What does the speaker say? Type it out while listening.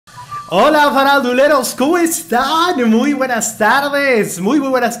Hola faranduleros, ¿cómo están? Muy buenas tardes, muy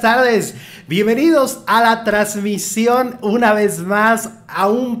buenas tardes. Bienvenidos a la transmisión una vez más a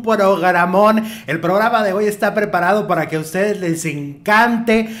un programón. El programa de hoy está preparado para que a ustedes les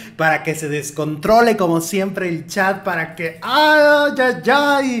encante, para que se descontrole como siempre el chat, para que ¡ay, ay,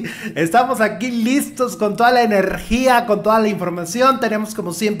 ay! Estamos aquí listos con toda la energía, con toda la información. Tenemos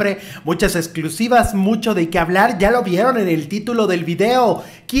como siempre muchas exclusivas, mucho de qué hablar. Ya lo vieron en el título del video.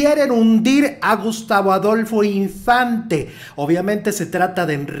 Quieren hundir a Gustavo Adolfo Infante. Obviamente se trata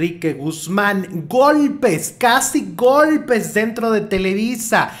de Enrique Guzmán. Golpes, casi golpes dentro de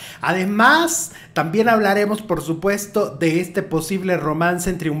Televisa. Además, también hablaremos, por supuesto, de este posible romance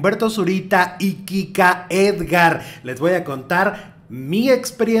entre Humberto Zurita y Kika Edgar. Les voy a contar mi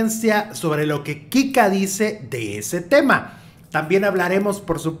experiencia sobre lo que Kika dice de ese tema. También hablaremos,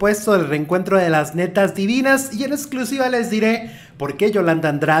 por supuesto, del reencuentro de las netas divinas y en exclusiva les diré por qué Yolanda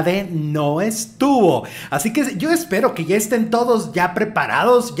Andrade no estuvo. Así que yo espero que ya estén todos ya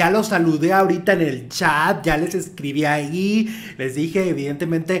preparados. Ya los saludé ahorita en el chat, ya les escribí ahí. Les dije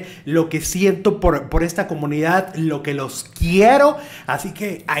evidentemente lo que siento por esta comunidad, lo que los quiero. Así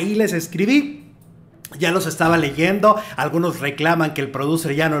que ahí les escribí. Ya los estaba leyendo, algunos reclaman que el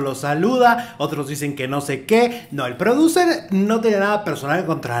producer ya no los saluda, otros dicen que no sé qué. No, el producer no tiene nada personal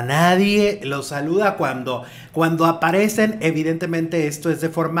contra nadie, los saluda cuando aparecen. Evidentemente esto es de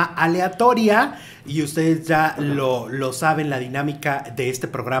forma aleatoria y ustedes ya lo saben, la dinámica de este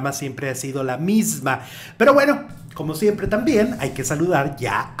programa siempre ha sido la misma. Pero bueno, como siempre también hay que saludar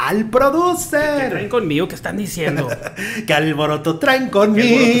ya al producer. ¿Qué traen conmigo? ¿Qué están diciendo? ¿Qué alboroto traen conmigo?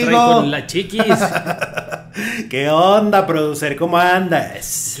 ¿Qué alboroto traen con la chiquis? ¿Qué onda, producer? ¿Cómo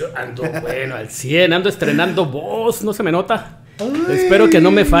andas? Yo ando, bueno, al 100, ando estrenando voz, no se me nota. Espero que no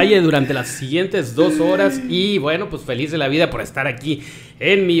me falle durante las siguientes 2 horas. Y bueno, pues feliz de la vida por estar aquí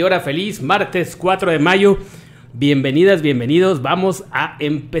en mi hora feliz, martes 4 de mayo. Bienvenidas, bienvenidos, vamos a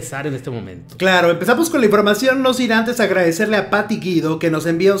empezar en este momento. Claro, empezamos con la información, no sin antes agradecerle a Pati Guido que nos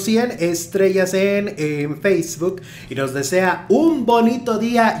envió 100 estrellas en Facebook y nos desea un bonito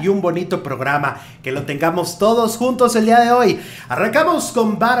día y un bonito programa, que lo tengamos todos juntos el día de hoy. Arrancamos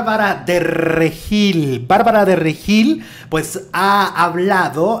con Bárbara de Regil. Bárbara de Regil pues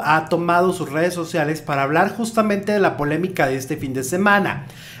ha tomado sus redes sociales para hablar justamente de la polémica de este fin de semana.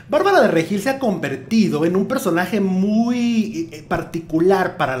 Bárbara de Regil se ha convertido en un personaje muy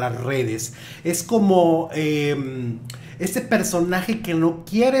particular para las redes. Es como ese personaje que no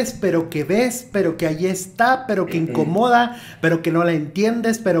quieres, pero que ves, pero que allí está, pero que incomoda, pero que no la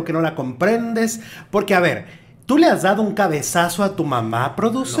entiendes, pero que no la comprendes. Porque, a ver, ¿tú le has dado un cabezazo a tu mamá,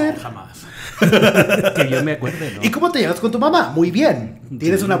 producer? No, jamás. Que yo me acuerde, ¿no? ¿Y cómo te llevas con tu mamá? Muy bien.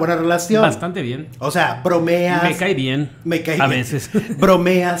 ¿Tienes una buena relación? Bastante bien. O sea, bromeas. Me cae bien. Me cae a bien. veces.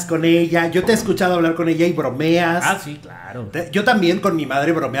 Bromeas con ella. Yo te he escuchado hablar con ella y bromeas. Ah, sí, claro. Yo también con mi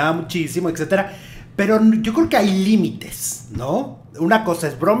madre bromeaba muchísimo, etcétera. Pero yo creo que hay límites, ¿no? Una cosa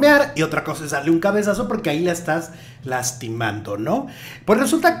es bromear y otra cosa es darle un cabezazo porque ahí la estás lastimando, ¿no? Pues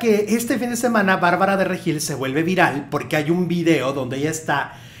resulta que este fin de semana Bárbara de Regil se vuelve viral porque hay un video donde ella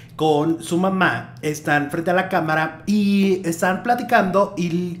está con su mamá, están frente a la cámara y están platicando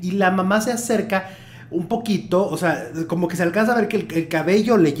y la mamá se acerca un poquito, o sea, como que se alcanza a ver que el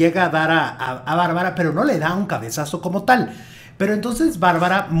cabello le llega a dar a Bárbara, pero no le da un cabezazo como tal. Pero entonces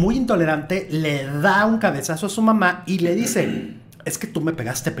Bárbara, muy intolerante, le da un cabezazo a su mamá y le dice, es que tú me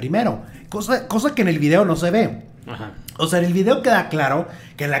pegaste primero, cosa que en el video no se ve. Ajá. O sea, en el video queda claro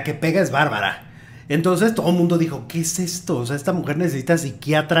que la que pega es Bárbara. Entonces todo el mundo dijo, ¿qué es esto? O sea, esta mujer necesita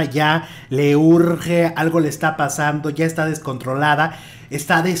psiquiatra, ya le urge, algo le está pasando, ya está descontrolada,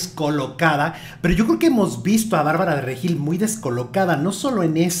 está descolocada. Pero yo creo que hemos visto a Bárbara de Regil muy descolocada, no solo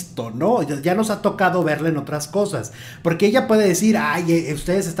en esto, ¿no? Ya nos ha tocado verla en otras cosas. Porque ella puede decir, ay,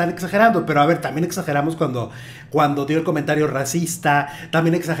 ustedes están exagerando, pero a ver, también exageramos cuando dio el comentario racista,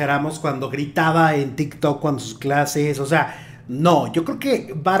 también exageramos cuando gritaba en TikTok cuando sus clases, o sea... No, yo creo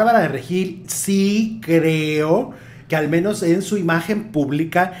que Bárbara de Regil sí creo que al menos en su imagen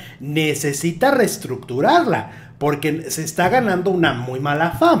pública necesita reestructurarla porque se está ganando una muy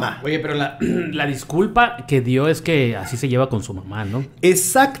mala fama. Oye, pero la disculpa que dio es que así se lleva con su mamá, ¿no?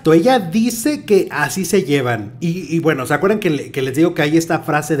 Exacto, ella dice que así se llevan. Y bueno, ¿se acuerdan que les digo que hay esta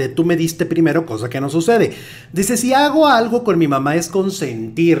frase de tú me diste primero, cosa que no sucede? Dice, si hago algo con mi mamá es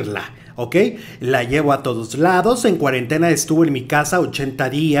consentirla. ¿ok? La llevo a todos lados. En cuarentena estuvo en mi casa 80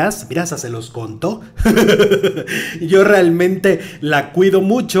 días. Mira, hasta se los contó. Yo realmente la cuido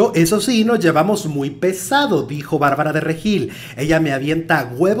mucho. Eso sí, nos llevamos muy pesado, dijo Bárbara de Regil. Ella me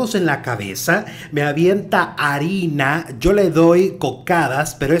avienta huevos en la cabeza, me avienta harina, yo le doy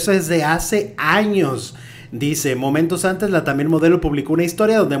cocadas, pero eso es de hace años. Dice, momentos antes la también modelo publicó una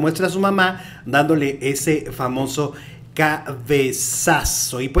historia donde muestra a su mamá dándole ese famoso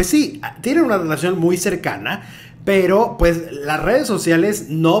cabezazo. Y pues sí, tienen una relación muy cercana, pero pues las redes sociales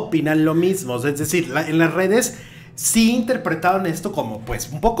no opinan lo mismo. Es decir, en las redes sí interpretaron esto como pues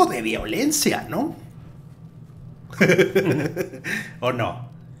un poco de violencia, ¿no? ¿O no?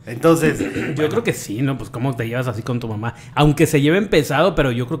 Entonces, yo creo que sí, ¿no? Pues cómo te llevas así con tu mamá. Aunque se lleven pesado,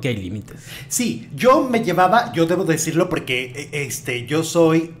 pero yo creo que hay límites. Sí, yo me llevaba, yo debo decirlo porque yo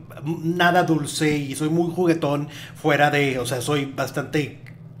soy nada dulce y soy muy juguetón fuera de, o sea, soy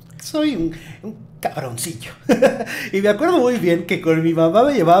un cabroncillo. Y me acuerdo muy bien que con mi mamá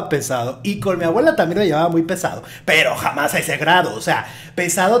me llevaba pesado y con mi abuela también me llevaba muy pesado, pero jamás a ese grado. O sea,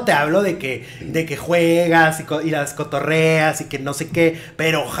 pesado te hablo de que juegas y las cotorreas y que no sé qué,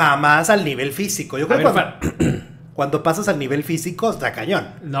 pero jamás al nivel físico. Yo creo que cuando pasas al nivel físico está cañón.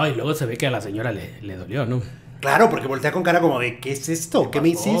 No, y luego se ve que a la señora le dolió, ¿no? Claro, porque voltea con cara como de, ¿qué es esto? ¿Qué me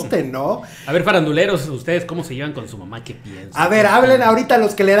hiciste, no? A ver, faranduleros, ¿ustedes cómo se llevan con su mamá? ¿Qué piensan? A ver, hablen ahorita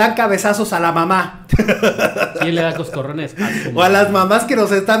los que le dan cabezazos a la mamá. ¿Quién le da coscorrones? O a las mamás que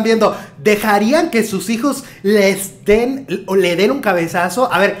nos están viendo. ¿Dejarían que sus hijos les den o le den un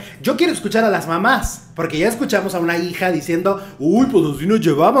cabezazo? A ver, yo quiero escuchar a las mamás, porque ya escuchamos a una hija diciendo, uy, pues así nos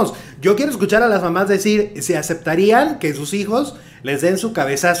llevamos. Yo quiero escuchar a las mamás decir si aceptarían que sus hijos les den su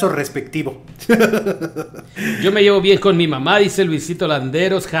cabezazo respectivo. Yo me llevo bien con mi mamá, dice Luisito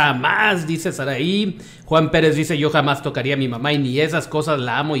Landeros. Jamás, dice Saraí. Juan Pérez dice, yo jamás tocaría a mi mamá y ni esas cosas,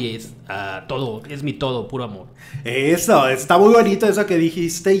 la amo y es todo, es mi todo, puro amor. Eso, está muy bonito eso que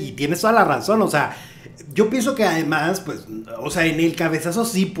dijiste y tienes toda la razón. O sea, yo pienso que además, pues, o sea, en el cabezazo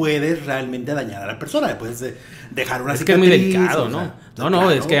sí puedes realmente dañar a la persona. Le puedes dejar una cicatriz. Es que es muy delicado, ¿no? O sea, no, claro.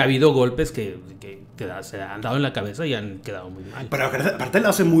 Es que ha habido golpes que se han dado en la cabeza y han quedado muy mal. Pero aparte lo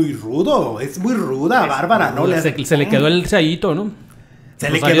hace muy rudo, es muy ruda, Bárbara, ¿no? Se le quedó el sellito, ¿no? Se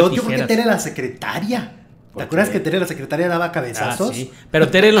le quedó, yo creo que Tere la secretaria. ¿Te acuerdas que Tere la secretaria daba cabezazos? Sí. Pero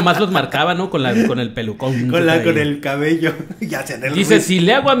Tere nomás los marcaba, ¿no? Con el pelucón. con el cabello. Ya se dice, si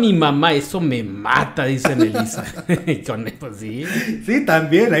le hago a mi mamá, eso me mata, dice Melissa. Pues sí. Sí,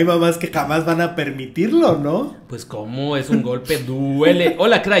 también. Hay mamás que jamás van a permitirlo, ¿no? Pues cómo es un golpe, duele.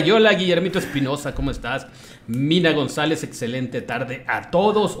 Hola, Crayola, Guillermito Espinosa, ¿cómo estás? Mina González, excelente tarde a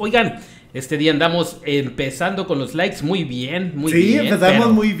todos. Oigan, este día andamos empezando con los likes muy bien, muy bien. Sí,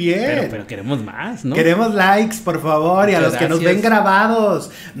 empezamos muy bien. Pero queremos más, ¿no? Queremos likes, por favor, y a los que nos ven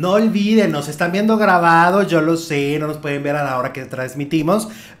grabados, no olviden, nos están viendo grabados, yo lo sé, no nos pueden ver a la hora que transmitimos,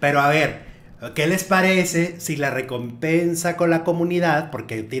 pero a ver, ¿qué les parece si la recompensa con la comunidad,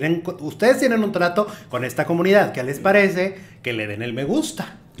 porque ustedes tienen un trato con esta comunidad, ¿qué les parece que le den el me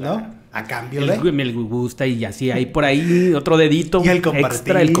gusta, ¿no? A cambio de... Me gusta y así hay por ahí otro dedito y el compartir.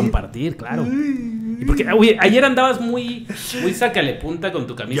 Extra, el compartir, claro. Y porque oye, ayer andabas muy sácale punta con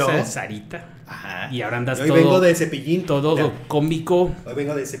tu camisa de Sarita. Ajá. Y ahora andas hoy vengo de cepillín. Todo cómico. Hoy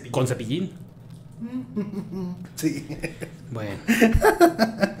vengo de cepillín. ¿Con cepillín? Sí. Bueno.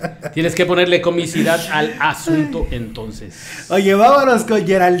 Tienes que ponerle comicidad al asunto entonces. Oye, vámonos con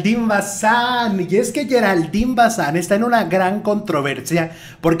Geraldine Bazán. Y es que Geraldine Bazán está en una gran controversia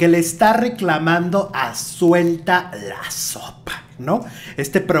porque le está reclamando a Suelta la Sopa, ¿no?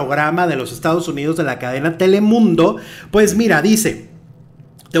 Este programa de los Estados Unidos de la cadena Telemundo. Pues mira, dice,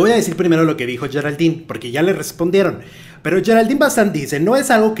 te voy a decir primero lo que dijo Geraldine, porque ya le respondieron. Pero Geraldine Bazán dice, no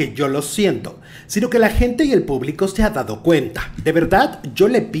es algo que yo lo siento, sino que la gente y el público se ha dado cuenta. De verdad, yo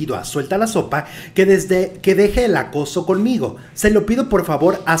le pido a Suelta la Sopa que deje el acoso conmigo. Se lo pido por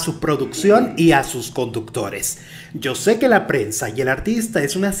favor a su producción y a sus conductores. Yo sé que la prensa y el artista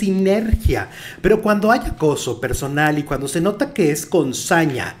es una sinergia, pero cuando hay acoso personal y cuando se nota que es con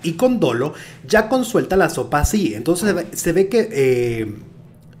saña y con dolo, ya con Suelta la Sopa sí. Entonces se ve que...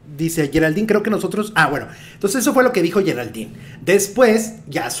 dice Geraldine, creo que nosotros... bueno, entonces eso fue lo que dijo Geraldine. Después,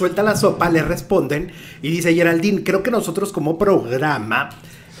 ya Suelta la Sopa, le responden y dice Geraldine, creo que nosotros como programa,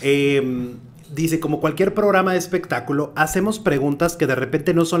 dice, como cualquier programa de espectáculo, hacemos preguntas que de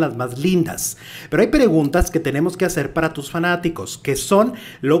repente no son las más lindas, pero hay preguntas que tenemos que hacer para tus fanáticos, que son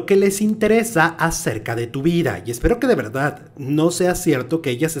lo que les interesa acerca de tu vida, y espero que de verdad no sea cierto que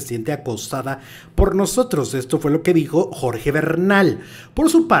ella se siente acosada por nosotros. Esto fue lo que dijo Jorge Bernal. Por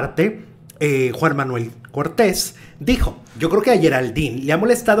su parte, Juan Manuel Cortés, dijo: yo creo que a Geraldine le ha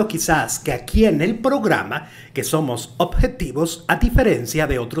molestado quizás que aquí en el programa, que somos objetivos a diferencia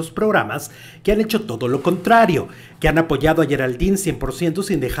de otros programas que han hecho todo lo contrario, que han apoyado a Geraldine 100%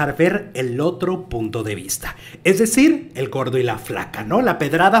 sin dejar ver el otro punto de vista. Es decir, el gordo y la flaca, ¿no? La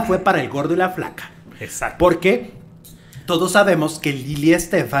pedrada fue para el gordo y la flaca. Exacto. Porque todos sabemos que Lili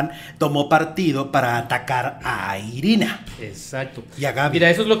Estefan tomó partido para atacar a Irina. Exacto. Y a Gaby. Mira,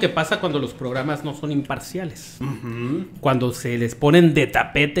 eso es lo que pasa cuando los programas no son imparciales. Cuando se les ponen de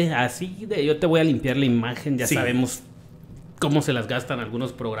tapete, así de yo te voy a limpiar la imagen, ya sabemos cómo se las gastan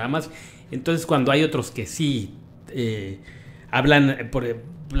algunos programas. Entonces, cuando hay otros que sí hablan por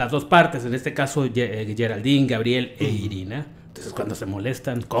las dos partes, en este caso Geraldine, Gabriel e Irina, entonces cuando se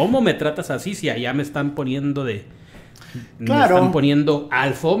molestan, ¿cómo me tratas así si allá me están poniendo Claro. Me están poniendo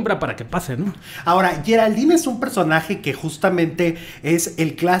alfombra para que pase, ¿no? Ahora, Geraldine es un personaje que justamente es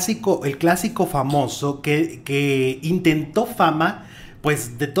el clásico famoso que intentó fama,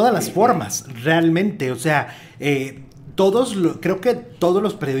 pues, de todas las formas, realmente. O sea, creo que todos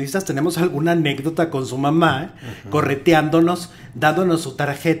los periodistas tenemos alguna anécdota con su mamá, correteándonos, dándonos su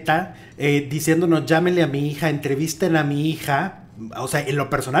tarjeta, diciéndonos: llámenle a mi hija, entrevisten a mi hija. O sea, en lo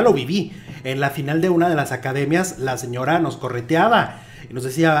personal lo viví. En la final de una de las academias, la señora nos correteaba y nos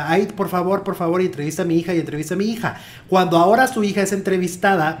decía: ay, por favor, entrevista a mi hija y entrevista a mi hija. Cuando ahora su hija es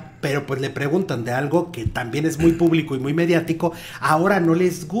entrevistada, pero pues le preguntan de algo que también es muy público y muy mediático, ahora no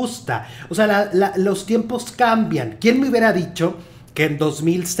les gusta. O sea, los tiempos cambian. ¿Quién me hubiera dicho que en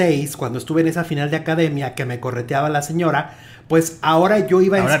 2006, cuando estuve en esa final de academia, que me correteaba la señora, pues ahora yo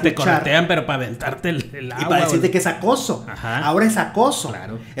iba a escuchar... Ahora te corretean, pero para aventarte el agua. Y para decirte que es acoso. Ajá. Ahora es acoso.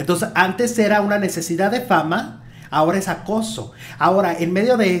 Claro. Entonces, antes era una necesidad de fama, ahora es acoso. Ahora, en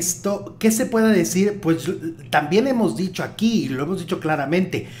medio de esto, ¿qué se puede decir? Pues también hemos dicho aquí, y lo hemos dicho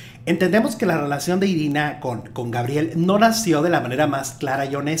claramente, entendemos que la relación de Irina con Gabriel no nació de la manera más clara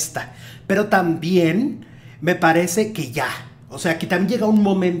y honesta, pero también me parece que ya... O sea, que también llega un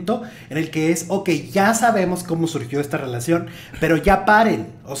momento en el que es, ok, ya sabemos cómo surgió esta relación, pero ya paren.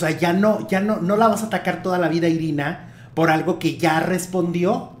 O sea, ya no la vas a atacar toda la vida, Irina, por algo que ya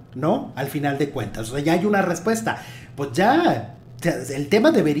respondió, ¿no? Al final de cuentas. O sea, ya hay una respuesta. Pues ya, el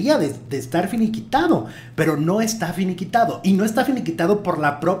tema debería de estar finiquitado, pero no está finiquitado. Y no está finiquitado por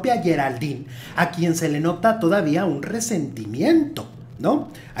la propia Geraldine, a quien se le nota todavía un resentimiento, ¿no?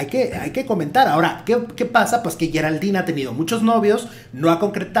 Hay que comentar. Ahora, ¿qué pasa? Pues que Geraldine ha tenido muchos novios, no ha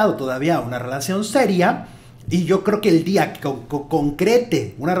concretado todavía una relación seria, y yo creo que el día que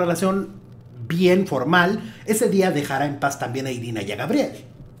concrete una relación bien formal, ese día dejará en paz también a Irina y a Gabriel,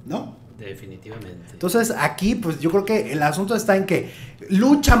 ¿no? Definitivamente. Entonces aquí pues yo creo que el asunto está en que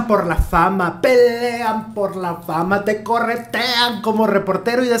luchan por la fama, pelean por la fama, te corretean como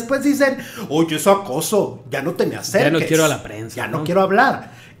reportero y después dicen: oye, es acoso, ya no te me acerques, ya no quiero a la prensa, ya no quiero hablar.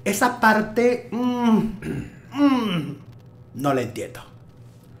 Esa parte no la entiendo.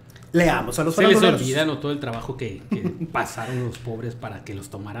 Leamos a los faránduleros. Se les olvida, ¿no?, todo el trabajo que pasaron los pobres para que los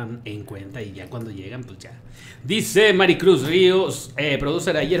tomaran en cuenta, y ya cuando llegan, pues ya. Dice Maricruz Ríos,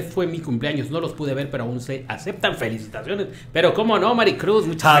 producer, ayer fue mi cumpleaños, no los pude ver, pero aún se aceptan felicitaciones. Pero cómo no, Maricruz,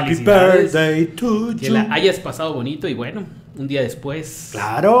 muchas felicidades. Happy birthday to you. Que la hayas pasado bonito y bueno, un día después,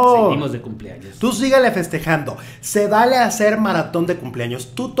 claro, seguimos de cumpleaños. Tú síguele festejando. Se vale hacer maratón de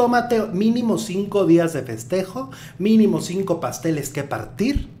cumpleaños. Tú tómate mínimo 5 días de festejo, mínimo 5 pasteles que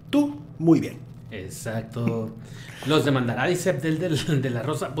partir. Tú, muy bien. Exacto. Los demandará, dice de la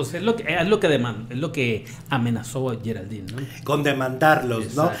Rosa. Pues es lo que amenazó Geraldine, ¿no? Con demandarlos,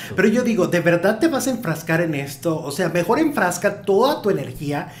 exacto, ¿no? Pero yo digo, ¿de verdad te vas a enfrascar en esto? O sea, mejor enfrasca toda tu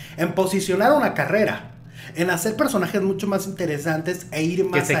energía en posicionar una carrera, en hacer personajes mucho más interesantes e ir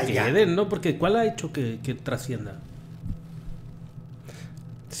más allá. Que se queden, ¿no? Porque ¿cuál ha hecho que trascienda?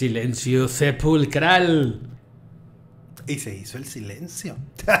 Silencio sepulcral. Y se hizo el silencio.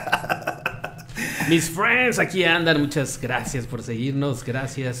 Mis friends, aquí andan. Muchas gracias por seguirnos.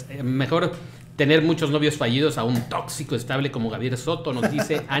 Gracias. Mejor tener muchos novios fallidos a un tóxico estable como Gabriel Soto, nos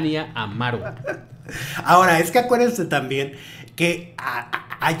dice Ania Amaro. Ahora, es que acuérdense también que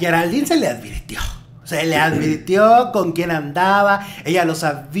a Geraldine se le advirtió. Se le advirtió con quién andaba, ella lo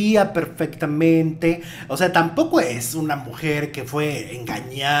sabía perfectamente. O sea, tampoco es una mujer que fue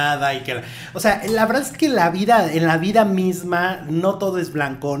engañada y que... O sea, la verdad es que en la vida misma no todo es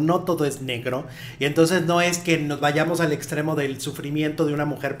blanco, no todo es negro. Y entonces no es que nos vayamos al extremo del sufrimiento de una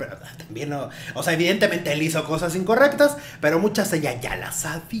mujer, pero también no... O sea, evidentemente él hizo cosas incorrectas, pero muchas ella ya las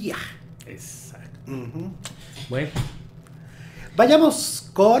sabía. Exacto. Uh-huh. Bueno. Vayamos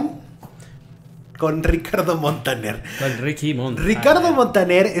con con Ricardo Montaner. Con Ricky Montaner. Ricardo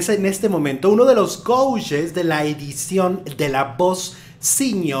Montaner es en este momento uno de los coaches de la edición de La Voz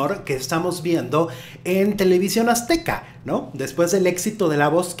Senior que estamos viendo en Televisión Azteca, ¿no? Después del éxito de La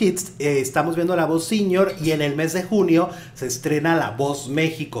Voz Kids, estamos viendo La Voz Senior y en el mes de junio se estrena La Voz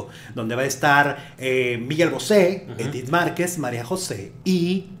México, donde va a estar Miguel Bosé, Edith Márquez, María José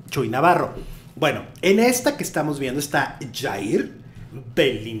y Chuy Navarro. Bueno, en esta que estamos viendo está Jair,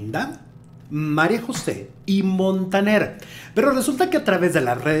 Belinda, María José y Montaner. Pero resulta que a través de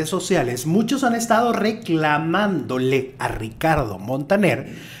las redes sociales muchos han estado reclamándole a Ricardo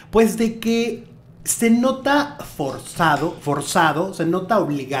Montaner, pues de que se nota forzado, se nota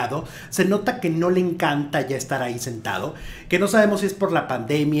obligado, se nota que no le encanta ya estar ahí sentado, que no sabemos si es por la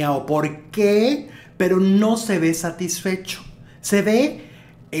pandemia o por qué, pero no se ve satisfecho. Se ve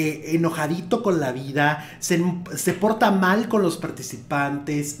enojadito con la vida, se porta mal con los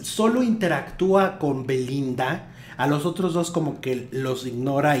participantes, solo interactúa con Belinda, a los otros dos como que los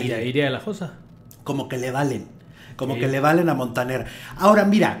ignora y a Iria de la Josa. Como que le valen, que le valen a Montaner. Ahora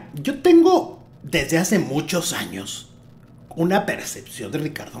mira, yo tengo desde hace muchos años una percepción de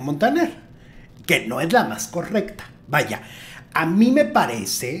Ricardo Montaner, que no es la más correcta. Vaya, a mí me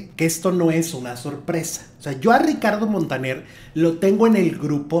parece que esto no es una sorpresa. O sea, yo a Ricardo Montaner lo tengo en el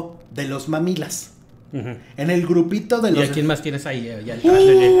grupo de los mamilas. En el grupito de los... ¿Y a quién más tienes ahí?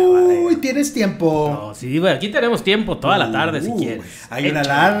 Uy, ¿tienes tiempo? No, sí, bueno, aquí tenemos tiempo toda la tarde si quieres. Hay una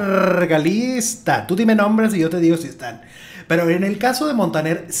larga lista. Tú dime nombres y yo te digo si están. Pero en el caso de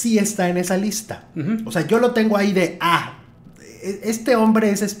Montaner sí está en esa lista. O sea, yo lo tengo ahí de... este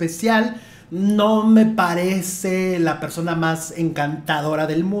hombre es especial. No me parece la persona más encantadora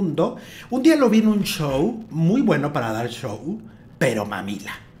del mundo. Un día lo vi en un show, muy bueno para dar show, pero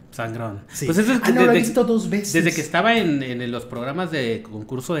mamila. Sangrón. Sí. Pues eso es no lo he visto 2 veces. Desde que estaba en los programas de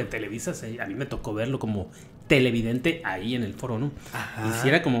concurso de Televisa, a mí me tocó verlo como televidente ahí en el foro, ¿no? Ajá. Y sí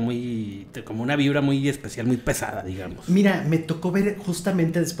era como una vibra muy especial, muy pesada, digamos. Mira, me tocó ver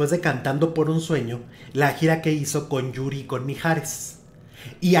justamente después de Cantando por un Sueño, la gira que hizo con Yuri y con Mijares.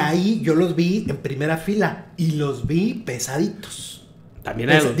 Y ahí yo los vi en primera fila y los vi pesaditos. También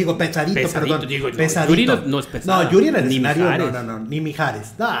pesadito. Yuri no es pesado. No, Yuri en el escenario, no, ni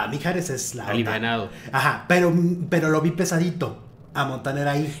Mijares. No, Mijares es la alivianado. Ajá, pero lo vi pesadito a Montaner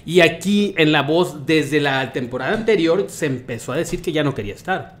ahí. Y aquí en La Voz, desde la temporada anterior, se empezó a decir que ya no quería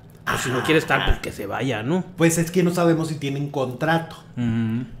estar. O si no quiere estar, pues que se vaya, ¿no? Pues es que no sabemos si tienen contrato.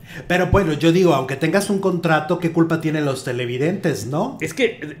 Pero bueno, yo digo, aunque tengas un contrato, ¿qué culpa tienen los televidentes, no? Es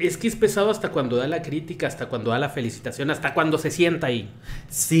que es pesado hasta cuando da la crítica, hasta cuando da la felicitación, hasta cuando se sienta ahí.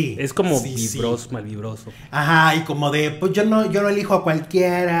 Sí. Es como vibroso, mal vibroso. Ajá, y como de, pues yo no elijo a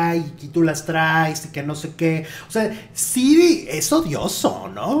cualquiera y tú las traes y que no sé qué. O sea, sí, es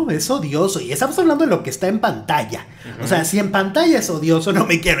odioso, ¿no? Es odioso. Y estamos hablando de lo que está en pantalla. O sea, si en pantalla es odioso, no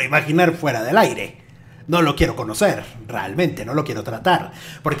me quiero imaginar fuera del aire. No lo quiero conocer, realmente, no lo quiero tratar.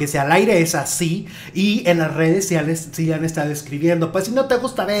 Porque si al aire es así, y en las redes sí han estado escribiendo, pues si no te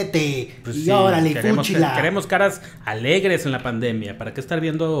gusta, vete. Pues y sí, órale, fúchila. Queremos caras alegres en la pandemia. ¿Para qué estar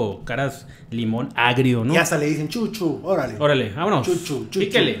viendo caras limón agrio, no? Y hasta le dicen chuchu, órale. Órale, vámonos. Chuchu.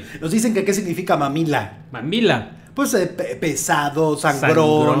 Píquele. Nos dicen que qué significa mamila. Mamila. Pues pesado,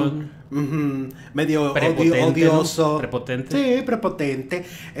 sangrón. Medio odioso. ¿no? Prepotente. Sí, prepotente.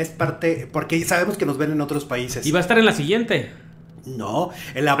 Es parte, porque sabemos que nos ven en otros países. ¿Y va a estar en la siguiente? No,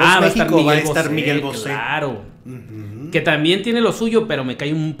 en La Voz México va a estar Miguel Bosé. Claro. Que también tiene lo suyo, pero me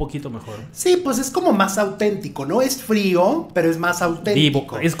cae un poquito mejor. Sí, pues es como más auténtico, ¿no? Es frío, pero es más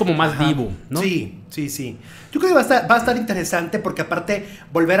auténtico. Divo, es como más divo, ¿no? Sí. Yo creo que va a estar interesante porque aparte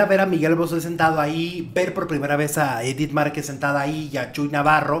volver a ver a Miguel Bosé sentado ahí, ver por primera vez a Edith Márquez sentada ahí y a Chuy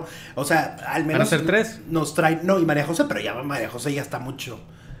Navarro, o sea, al menos... ¿Van a ser 3? Nos trae, no, y María José, pero ya María José ya está mucho.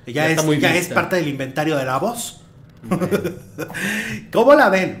 Ya es parte del inventario de La Voz. ¿Cómo la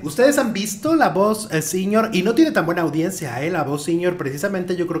ven? ¿Ustedes han visto La Voz Senior? Y no tiene tan buena audiencia, La Voz Senior,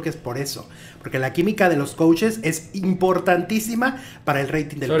 precisamente yo creo que es por eso. Porque la química de los coaches es importantísima para el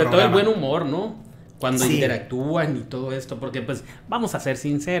rating del programa. Sobre todo el buen humor, ¿no? Cuando interactúan y todo esto, porque pues vamos a ser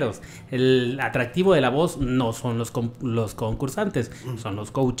sinceros, el atractivo de La Voz no son los concursantes, son los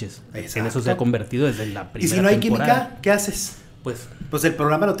coaches. Exacto. En eso se ha convertido desde la primera temporada. ¿Y si no hay química, qué haces? Pues el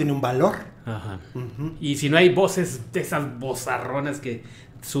programa no tiene un valor. Ajá. Y si no hay voces de esas vozarronas que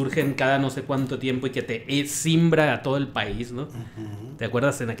surgen cada no sé cuánto tiempo y que te simbra a todo el país, ¿no? ¿Te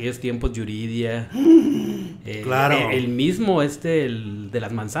acuerdas en aquellos tiempos Yuridia? Claro. El mismo el de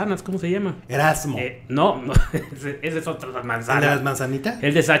las manzanas, ¿cómo se llama? Erasmo. No, ese es otro de las manzanas. ¿El de las manzanitas?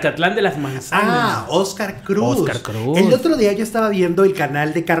 El de Zacatlán de las manzanas. Ah, Oscar Cruz. Oscar Cruz. El otro día yo estaba viendo el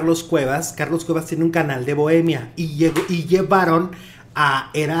canal de Carlos Cuevas. Carlos Cuevas tiene un canal de Bohemia y llevaron a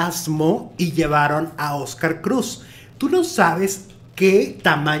Erasmo y llevaron a Oscar Cruz. Tú no sabes qué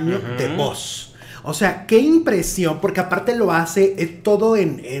tamaño de voz. O sea, qué impresión, porque aparte lo hace todo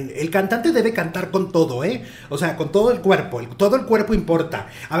el cantante debe cantar con todo, o sea, con todo el cuerpo, todo el cuerpo importa.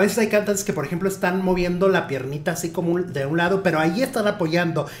 A veces hay cantantes que, por ejemplo, están moviendo la piernita así como de un lado, pero ahí están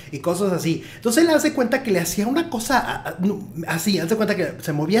apoyando y cosas así. Entonces él hace cuenta que le hacía una cosa así, hace cuenta que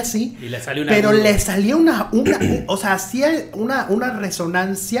se movía así, y le salió una pero le salía o sea, hacía una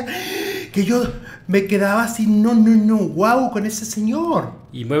resonancia que yo me quedaba así, no, wow, con ese señor.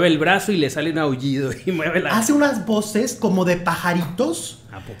 Y mueve el brazo y le sale un aullido. Y mueve Hace unas voces como de pajaritos.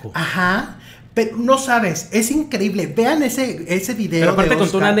 ¿A poco? Ajá. Pero no sabes, es increíble. Vean ese video. Pero aparte de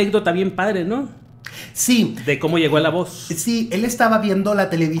contó una anécdota bien padre, ¿no? Sí. De cómo llegó a la voz. Sí, él estaba viendo la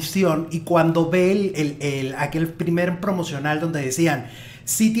televisión y cuando ve aquel primer promocional donde decían,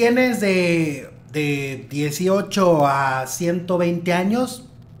 si tienes de 18 a 120 años,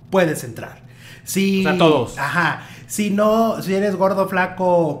 puedes entrar. Sí, o sea, todos. Ajá. Si eres gordo,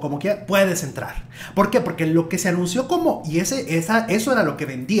 flaco, como quieras, puedes entrar. ¿Por qué? Porque lo que se anunció y eso era lo que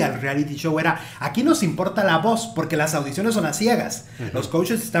vendía el reality show, era, aquí nos importa la voz, porque las audiciones son a ciegas. Los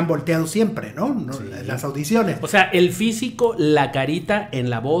coaches están volteados siempre, ¿no? Sí. Las audiciones. O sea, el físico, la carita en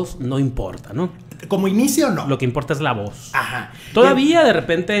la voz no importa, ¿no? Como inicio, no. Lo que importa es la voz. Ajá. Todavía de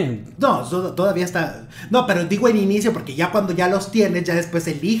repente... No, todavía está... No, pero digo en inicio porque ya cuando ya los tienes, ya después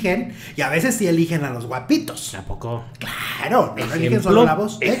eligen. Y a veces sí eligen a los guapitos. ¿A poco? Claro, no eligen solo la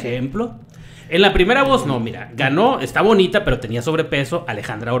voz. Ejemplo. En la primera voz, no, mira, ganó, está bonita, pero tenía sobrepeso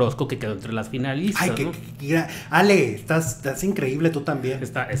Alejandra Orozco, que quedó entre las finalistas. Ay, ¿no? Ale, estás increíble tú también.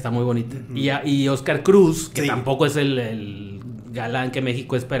 Está muy bonita. Y Oscar Cruz, que tampoco es el galán que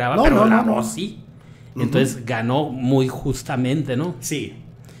México esperaba, pero la voz sí. Entonces ganó muy justamente, ¿no? Sí.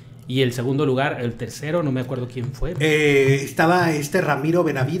 Y el segundo lugar, el tercero, no me acuerdo quién fue. Estaba Ramiro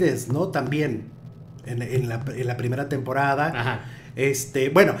Benavides, ¿no? También en la primera temporada. Ajá.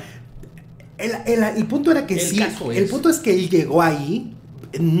 Bueno, el punto era que el punto es que él llegó ahí,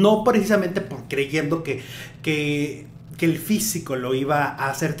 no precisamente creyendo que el físico lo iba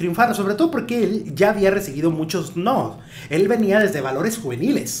a hacer triunfar, sobre todo porque él ya había recibido muchos no. Él venía desde valores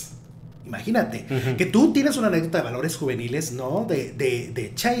juveniles. Imagínate, que tú tienes una anécdota de valores juveniles, ¿no?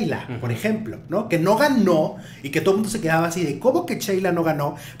 De Sheila, por ejemplo, ¿no? Que no ganó y que todo el mundo se quedaba así de, ¿cómo que Sheila no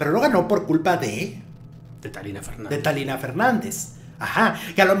ganó? Pero no ganó por culpa de Talina Fernández. Ajá,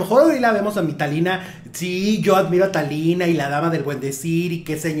 que a lo mejor hoy la vemos a mi Talina, sí, yo admiro a Talina y la dama del buen decir y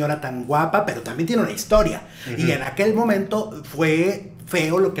qué señora tan guapa, pero también tiene una historia. Y en aquel momento fue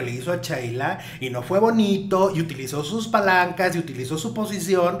feo lo que le hizo a Sheila y no fue bonito y utilizó sus palancas y utilizó su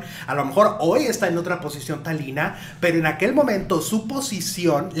posición. A lo mejor hoy está en otra posición Talina, pero en aquel momento su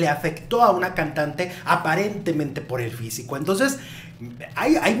posición le afectó a una cantante aparentemente por el físico. Entonces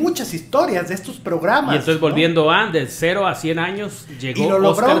hay muchas historias de estos programas. Y entonces, volviendo de 0 a 100 años, llegó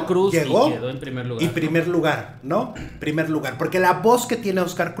Oscar Cruz y quedó en primer lugar. Y primer lugar, ¿no? Primer lugar. Porque la voz que tiene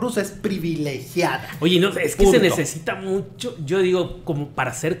Oscar Cruz es privilegiada. Oye, no, es que se necesita mucho, yo digo, como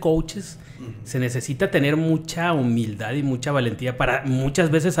para ser coaches, se necesita tener mucha humildad y mucha valentía para muchas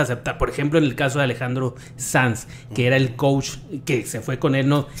veces aceptar. Por ejemplo, en el caso de Alejandro Sanz, que era el coach que se fue con él,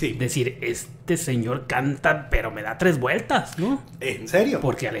 ¿no? Sí. Decir, este señor canta, pero me da 3 vueltas, ¿no? ¿En serio?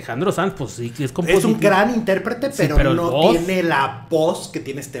 Porque Alejandro Sanz, pues sí, es compositor. Es un gran intérprete, pero, sí, pero no tiene la voz que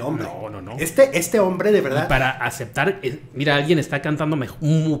tiene este hombre. No. Este hombre, de verdad. Y para aceptar, mira, alguien está cantando mejor,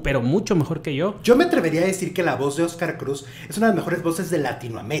 pero mucho mejor que yo. Yo me atrevería a decir que la voz de Oscar Cruz es una de las mejores voces de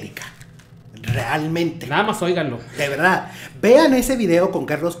Latinoamérica. Realmente. Nada más óiganlo. De verdad. Vean ese video con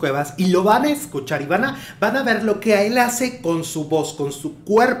Carlos Cuevas y lo van a escuchar y van a ver lo que él hace con su voz, con su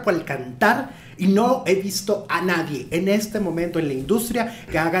cuerpo al cantar. Y no he visto a nadie en este momento en la industria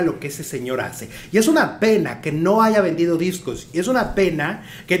que haga lo que ese señor hace. Y es una pena que no haya vendido discos. Y es una pena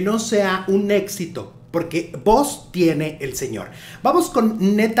que no sea un éxito. Porque voz tiene el señor. Vamos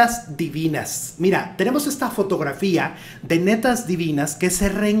con Netas Divinas. Mira, tenemos esta fotografía de Netas Divinas que se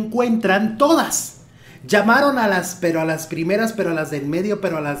reencuentran todas. Llamaron a las primeras, pero a las del medio,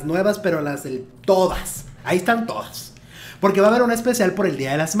 pero a las nuevas, pero a las del... Todas. Ahí están todas. Porque va a haber un especial por el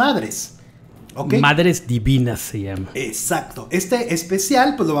Día de las Madres. ¿Okay? Madres Divinas se llama. Exacto. Este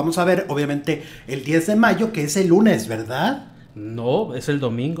especial, pues lo vamos a ver, obviamente, el 10 de mayo, que es el lunes, ¿verdad? No, es el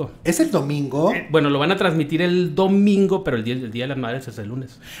domingo. ¿Es el domingo? Bueno, lo van a transmitir el domingo, pero el día de las Madres es el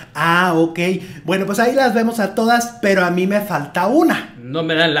lunes. Ah, ok. Bueno, pues ahí las vemos a todas, pero a mí me falta una. No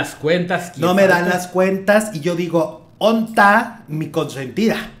me dan las cuentas. No me dan las cuentas y yo digo, onta mi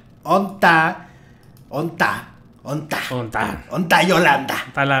consentida. Onta Yolanda.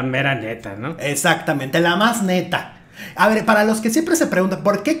 Está la mera neta, ¿no? Exactamente, la más neta. A ver, para los que siempre se preguntan,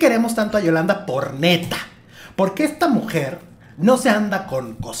 ¿por qué queremos tanto a Yolanda? Por neta. Porque esta mujer no se anda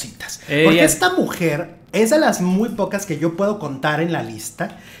con cositas. Porque esta mujer es de las muy pocas que yo puedo contar en la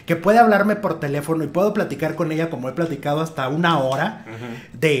lista, que puede hablarme por teléfono y puedo platicar con ella como he platicado hasta 1 hora,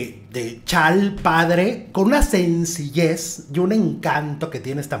 de chal padre, con una sencillez y un encanto que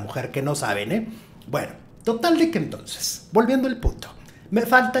tiene esta mujer que no saben, ¿eh? Bueno, total de que entonces, volviendo al punto, me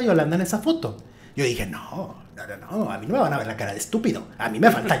falta Yolanda en esa foto. Yo dije, no, a mí no me van a ver la cara de estúpido, a mí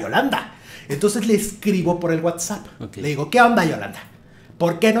me falta Yolanda. Entonces le escribo por el WhatsApp. Le digo, ¿qué onda, Yolanda?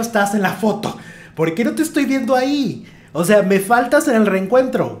 ¿Por qué no estás en la foto? ¿Por qué no te estoy viendo ahí? O sea, me faltas en el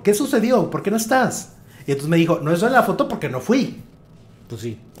reencuentro. ¿Qué sucedió? ¿Por qué no estás? Y entonces me dijo, no estoy en la foto porque no fui. Pues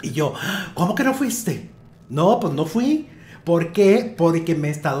sí. Y yo, ¿cómo que no fuiste? No, pues no fui. ¿Por qué? Porque me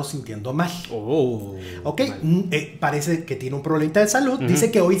he estado sintiendo mal. Ok, parece que tiene un problemita de salud.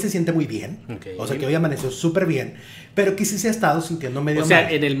 Dice que hoy se siente muy bien. O sea, que hoy amaneció súper bien. Pero que sí se ha estado sintiendo medio mal. O sea,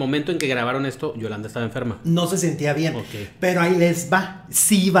 en el momento en que grabaron esto, Yolanda estaba enferma. No se sentía bien. Pero ahí les va.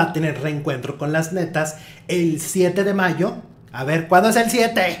 Sí va a tener reencuentro con las netas el 7 de mayo. A ver, ¿cuándo es el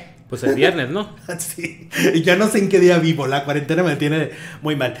 7? Pues el viernes, ¿no? Sí. Ya no sé en qué día vivo. La cuarentena me tiene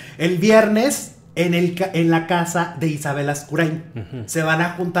muy mal. El viernes, en la casa de Isabel Ascurain. Se van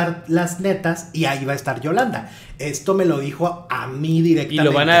a juntar las netas y ahí va a estar Yolanda. Esto me lo dijo a mí directamente. ¿Y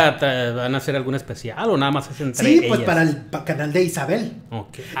lo van a hacer algún especial o nada más es entre ellas? Sí, pues para el canal de Isabel.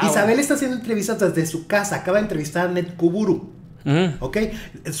 Isabel está haciendo entrevistas desde su casa. Acaba de entrevistar a Net Kuburu. Ok,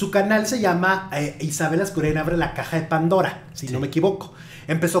 su canal se llama Isabel Ascurain abre la caja de Pandora, si no me equivoco.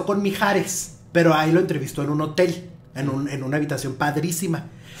 Empezó con Mijares, pero ahí lo entrevistó en un hotel, en una habitación padrísima.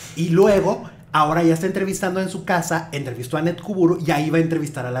 Y luego, ahora ya está entrevistando en su casa, entrevistó a Net Kuburu y ahí va a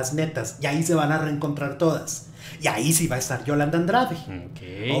entrevistar a las netas. Y ahí se van a reencontrar todas. Y ahí sí va a estar Yolanda Andrade.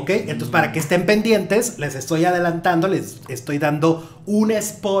 Ok, entonces para que estén pendientes, les estoy adelantando, les estoy dando un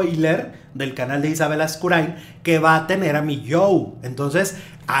spoiler del canal de Isabel Ascurain que va a tener a mi Joe. Entonces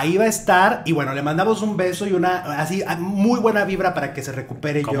ahí va a estar y bueno, le mandamos un beso y una así muy buena vibra para que se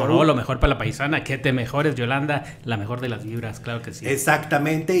recupere. Como no, lo mejor para la paisana, que te mejores, Yolanda, la mejor de las vibras, claro que sí.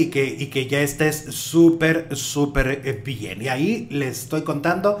 Exactamente, y que ya estés súper bien. Y ahí les estoy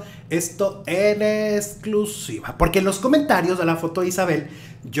contando esto en exclusiva, porque en los comentarios de la foto de Isabel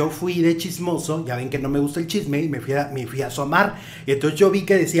yo fui de chismoso, ya ven que no me gusta el chisme y me fui a asomar, y entonces yo vi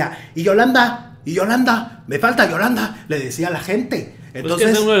que decía, y Yolanda, me falta Yolanda, le decía a la gente. Entonces,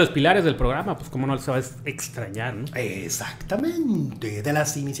 pues que es uno de los pilares del programa, pues cómo no se va a extrañar, ¿no? Exactamente, de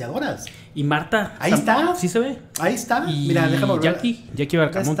las iniciadoras. ¿Y Marta? Ahí está. ¿Sí se ve? Ahí está. ¿Y mira, déjame ver. Jackie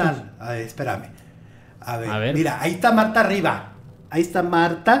Barcamontes? A ver, espérame. A ver, mira, ahí está Marta arriba. Ahí está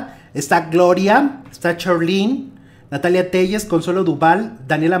Marta, está Gloria, está Charlene, Natalia Telles, Consuelo Duval,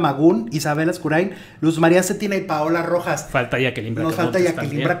 Daniela Magún, Isabel Ascurain, Luz María Cetina y Paola Rojas. Falta Jacqueline Bracamontes. Nos falta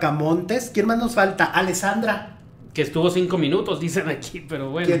Jacqueline Bracamontes. ¿Quién más nos falta? Alessandra. Que estuvo 5 minutos, dicen aquí, pero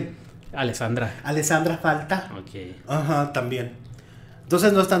bueno. ¿Quién? Alessandra falta. Ok. Ajá, también.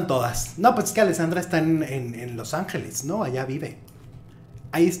 Entonces no están todas. No, pues es que Alessandra está en Los Ángeles, ¿no? Allá vive.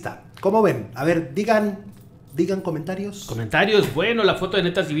 Ahí está. ¿Cómo ven? A ver, digan comentarios. Comentarios, bueno, la foto de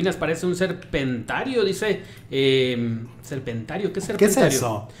Netas Divinas parece un serpentario, dice. ¿Serpentario? ¿Qué es serpentario? ¿Qué es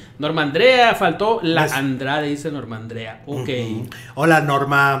eso? Norma Andrea, faltó la Andrade, dice Norma Andrea. Ok. Hola,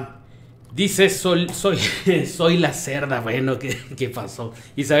 Norma. Dice, soy la cerda. Bueno, ¿qué pasó?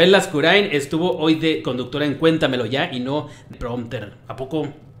 Isabel Ascurain estuvo hoy de conductora en Cuéntamelo Ya y no de prompter. ¿A poco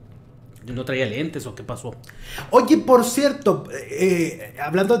no traía lentes o qué pasó? Oye, por cierto,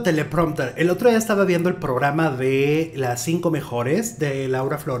 hablando de teleprompter, el otro día estaba viendo el programa de las 5 mejores de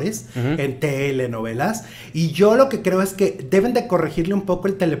Laura Flores en telenovelas, y yo lo que creo es que deben de corregirle un poco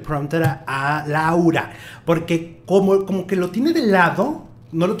el teleprompter a Laura, porque como que lo tiene de lado,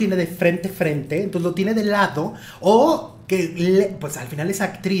 no lo tiene de frente, entonces lo tiene de lado, o que pues al final es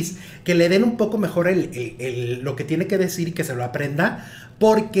actriz, que le den un poco mejor lo que tiene que decir y que se lo aprenda,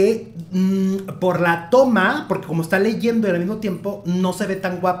 porque por la toma, porque como está leyendo y al mismo tiempo no se ve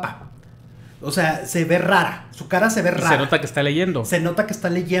tan guapa. O sea, se ve rara, su cara se ve rara. Se nota que está leyendo. Se nota que está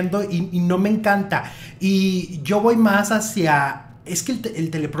leyendo y no me encanta. Y yo voy más hacia... Es que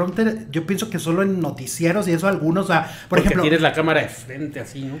el teleprompter, yo pienso que solo en noticieros y eso algunos, o sea, por ejemplo, tienes la cámara de frente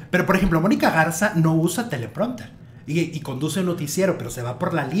así, ¿no? Pero por ejemplo, Mónica Garza no usa teleprompter. y conduce un noticiero, pero se va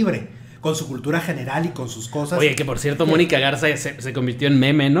por la libre, con su cultura general y con sus cosas. Oye, que por cierto, Mónica Garza se convirtió en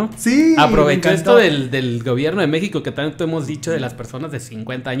meme, ¿no? Sí. Aprovechó esto del gobierno de México que tanto hemos dicho de las personas de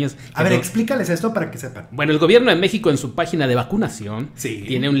 50 años. A ver, explícales esto para que sepan. Bueno, el gobierno de México en su página de vacunación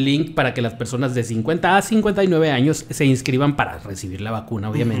tiene un link para que las personas de 50 a 59 años se inscriban para recibir la vacuna,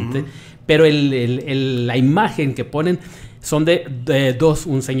 obviamente. Pero la imagen que ponen son de dos,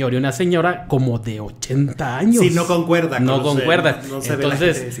 un señor y una señora como de 80 años. Sí, no concuerda. No concuerda. No se Entonces, ve la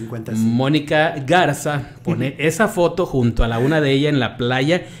gente de 50, sí. Mónica Garza pone esa foto junto a la una de ella en la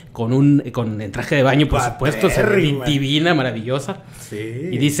playa con el traje de baño, por supuesto, se ve divina, maravillosa. Sí.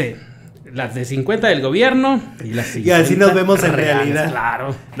 Y dice, las de 50 del gobierno y las 50 y así nos vemos en reales, realidad.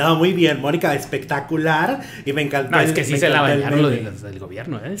 Claro. No, muy bien, Mónica, espectacular. Y me encantó. No, es que sí se la bañaron del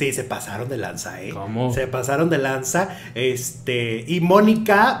gobierno, ¿eh? Sí, se pasaron de lanza, ¿eh? ¿Cómo? Se pasaron de lanza. Y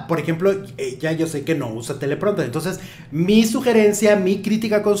Mónica, por ejemplo, ya yo sé que no usa teleprompter. Entonces, mi sugerencia, mi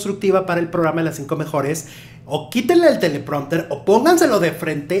crítica constructiva para el programa de las 5 mejores, o quítenle el teleprompter, o pónganselo de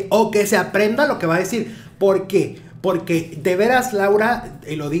frente, o que se aprenda lo que va a decir. ¿Por qué? Porque de veras, Laura,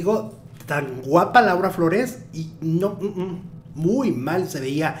 y lo digo, tan guapa Laura Flores, y no, muy mal se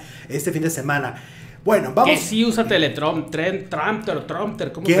veía este fin de semana. Bueno, vamos. Que sí usa teleprompter,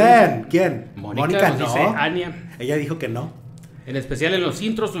 ¿cómo se dice? dice? ¿Quién? Mónica no. Dice Ania. Ella dijo que no. En especial en los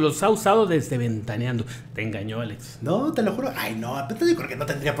intros los ha usado desde Ventaneando. Te engañó, Alex. No, te lo juro. Ay, no, te digo que no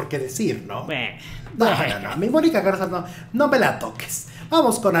tendría por qué decir, ¿no? No. Mi Mónica Garza no me la toques.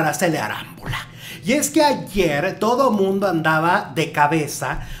 Vamos con Araceli Arámbula. Y es que ayer todo mundo andaba de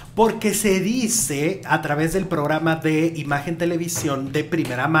cabeza porque se dice a través del programa de Imagen Televisión de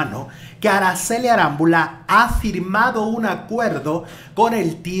primera mano que Araceli Arámbula ha firmado un acuerdo con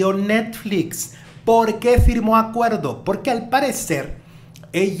el tío Netflix. ¿Por qué firmó acuerdo? Porque al parecer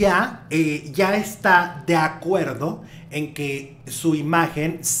ella ya está de acuerdo en que su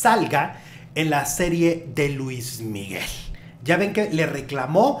imagen salga en la serie de Luis Miguel. Ya ven que le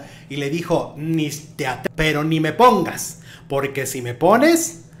reclamó y le dijo, pero ni me pongas, porque si me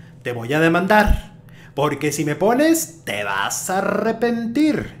pones, te voy a demandar, porque si me pones, te vas a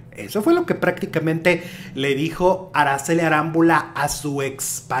arrepentir. Eso fue lo que prácticamente le dijo Araceli Arámbula a su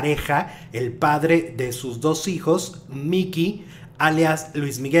expareja, el padre de sus 2 hijos, Miki, alias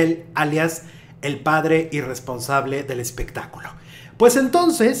Luis Miguel, alias el padre irresponsable del espectáculo. Pues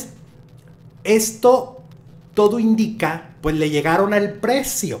entonces, esto todo indica, pues le llegaron al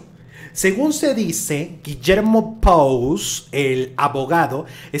precio. Según se dice, Guillermo Pous, el abogado,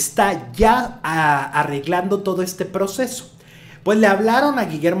 está ya arreglando todo este proceso. Pues le hablaron a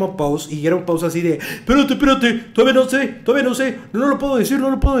Guillermo Pous y Guillermo Pous así de, espérate, todavía no sé, no lo puedo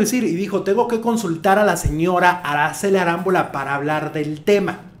decir. Y dijo, tengo que consultar a la señora Araceli Arámbula para hablar del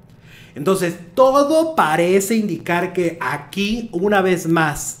tema. Entonces, todo parece indicar que aquí, una vez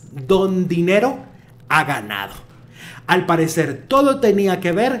más, Don Dinero ha ganado. Al parecer, todo tenía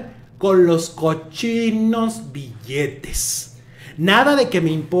que ver con los cochinos billetes. Nada de que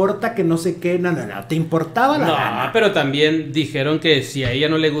me importa, que no sé qué, no, te importaba la gana. No, pero también dijeron que si a ella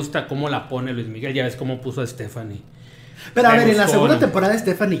no le gusta cómo la pone Luis Miguel, ya ves cómo puso a Stephanie. Pero a ver, en la segunda temporada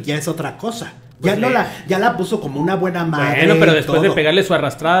Stephanie ya es otra cosa. Ya pues ya la puso como una buena madre. Bueno, pero después de pegarle su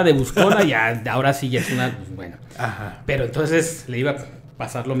arrastrada de buscona, ya ahora sí ya es una, bueno. Ajá. Pero entonces le iba a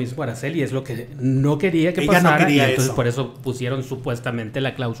pasar lo mismo a Araceli, es lo que no quería que pasara. No quería y entonces eso. Por eso pusieron supuestamente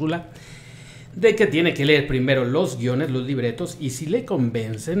la cláusula de que tiene que leer primero los guiones, los libretos, y si le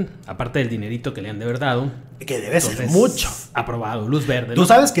convencen, aparte del dinerito que le han de haber dado, que debe ser mucho, aprobado, luz verde. Tú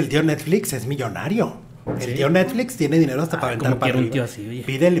sabes que el tío Netflix es millonario. El tío Netflix tiene dinero hasta para aventar para arriba. Un tío así, oye.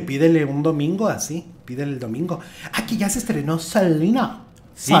 Pídele un domingo así, pídele el domingo. Aquí ya se estrenó Selena.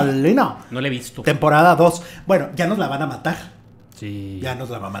 ¿Sí? Selena. No la he visto. Temporada 2. Bueno, ya nos la van a matar. Sí. Ya nos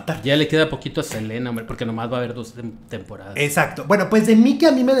la va a matar. Ya le queda poquito a Selena, hombre, porque nomás va a haber 2 temporadas. Exacto. Bueno, pues de mí que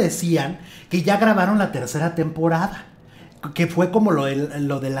a mí me decían que ya grabaron la 3ª temporada. Que fue como lo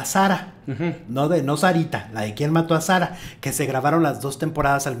de la Sara. No Sarita, la de quién mató a Sara. Que se grabaron las 2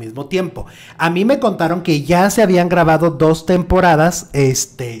 temporadas al mismo tiempo. A mí me contaron que ya se habían grabado 2 temporadas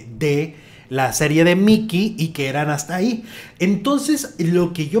de la serie de Mickey y que eran hasta ahí. Entonces,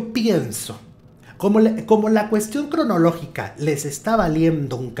 lo que yo pienso, como la cuestión cronológica les está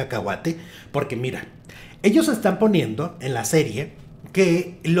valiendo un cacahuate, porque mira, ellos están poniendo en la serie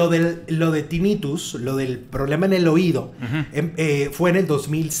que lo de tinnitus, lo del problema en el oído, fue en el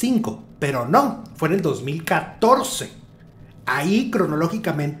 2005, pero no, fue en el 2014. Ahí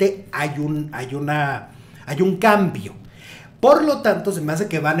cronológicamente hay un cambio. Por lo tanto, se me hace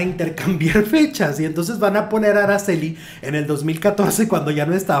que van a intercambiar fechas y entonces van a poner a Araceli en el 2014 cuando ya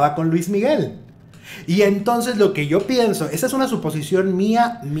no estaba con Luis Miguel. Y entonces lo que yo pienso, esa es una suposición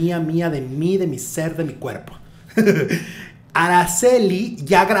mía, de mí, de mi ser, de mi cuerpo. Araceli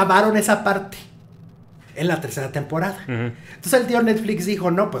ya grabaron esa parte en la tercera temporada. Entonces el tío Netflix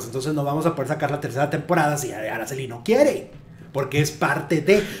dijo, no, pues entonces no vamos a poder sacar la tercera temporada si Araceli no quiere. Porque es parte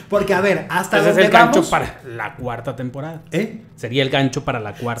de... Porque, a ver, hasta ese donde es el gancho vamos, para la cuarta temporada. Sería el gancho para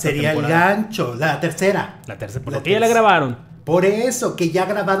la cuarta sería temporada. el gancho, la tercera. La tercera, porque ya la grabaron. Por eso, que ya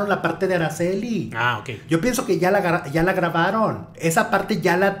grabaron la parte de Araceli. Ah, ok. Yo pienso que ya la grabaron. Esa parte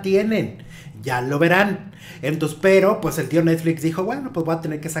ya la tienen. Ya lo verán. Entonces, pero, pues el tío Netflix dijo, bueno, pues voy a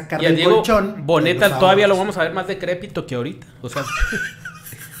tener que sacar el colchón. Boneta todavía lo vamos a ver más decrépito que ahorita. O sea,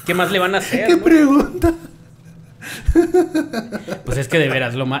 ¿qué más le van a hacer? ¿Qué pregunta? Pues es que de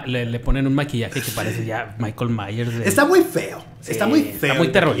veras le ponen un maquillaje que parece ya Michael Myers. Está muy feo. Sí, está muy feo. Está muy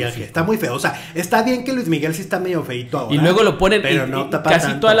terrorífico. Está muy feo. O sea, está bien que Luis Miguel sí está medio feito ahora. Y luego lo ponen, pero no tapa casi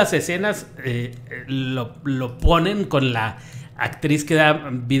tanto. todas las escenas lo ponen con la actriz que da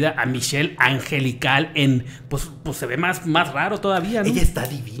vida a Michelle angelical en... Pues se ve más raro todavía, ¿no? Ella está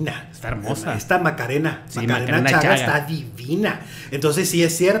divina. Está hermosa. Esta Macarena. Sí, Macarena Chaga está divina. Entonces sí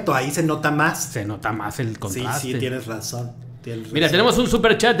es cierto, ahí se nota más. Se nota más el contraste. Sí, tienes razón. Mira, tenemos un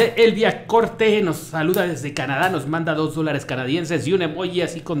super chat de Elvia Corte. Nos saluda desde Canadá. Nos manda $2 canadienses y un emoji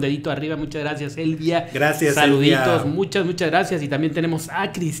así con dedito arriba. Muchas gracias, Elvia. Gracias, saluditos, Elvia. Muchas gracias. Y también tenemos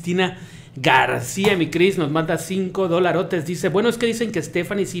a Cristina García, mi Cris, nos manda $5. Dice, bueno, es que dicen que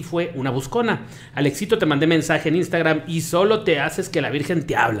Stephanie sí fue una buscona. Alexito, te mandé mensaje en Instagram y solo te haces que la Virgen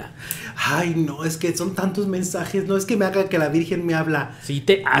te habla. Ay, no, es que son tantos mensajes. No es que me haga que la Virgen me habla. Sí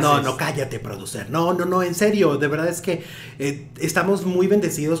te haces. No, cállate, producer. No, en serio. De verdad es que estamos muy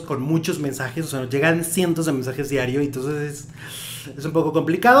bendecidos con muchos mensajes. O sea, nos llegan cientos de mensajes diarios. Entonces es un poco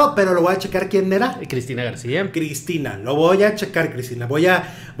complicado, pero lo voy a checar. ¿Quién era? Cristina García. Cristina, lo voy a checar, Cristina. Voy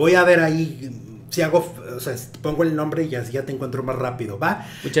a ver ahí si hago, o sea, pongo el nombre y así ya te encuentro más rápido, ¿va?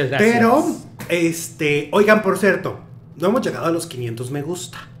 Muchas gracias. Pero, oigan, por cierto, no hemos llegado a los 500 me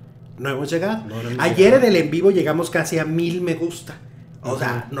gusta. No hemos llegado. No Ayer en el en vivo llegamos casi a 1000 me gusta. O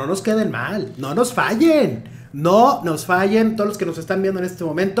sea, no nos queden mal, no nos fallen. No nos fallen todos los que nos están viendo en este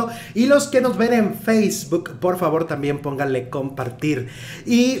momento y los que nos ven en Facebook, por favor también pónganle compartir.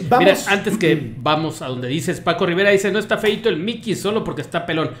 Y vamos. Mira, antes que vamos a donde dices, Paco Rivera dice, no está feito el Mickey solo porque está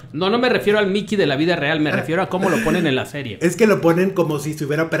pelón. No me refiero al Mickey de la vida real, me refiero a cómo lo ponen en la serie. Es que lo ponen como si se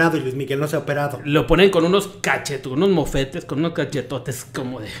hubiera operado y Luis Miguel no se ha operado. Lo ponen con unos cachetos, unos mofetes, con unos cachetotes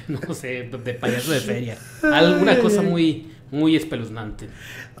como de, no sé, de payaso de feria. Alguna cosa muy espeluznante.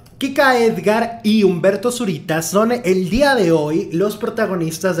 Kika Edgar y Humberto Zurita son el día de hoy los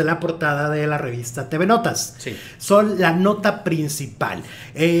protagonistas de la portada de la revista TV Notas. Sí. Son la nota principal.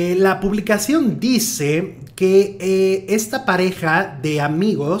 La publicación dice que esta pareja de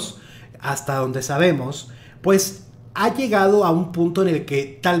amigos, hasta donde sabemos, pues ha llegado a un punto en el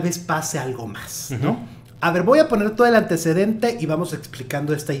que tal vez pase algo más, ¿no? A ver, voy a poner todo el antecedente y vamos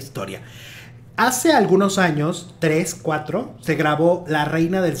explicando esta historia. Hace algunos años, 3, 4, se grabó La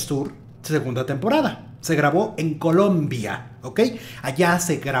Reina del Sur, segunda temporada. Se grabó en Colombia, ¿ok? Allá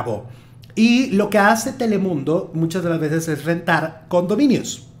se grabó. Y lo que hace Telemundo muchas de las veces es rentar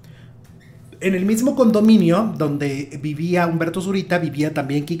condominios. En el mismo condominio donde vivía Humberto Zurita, vivía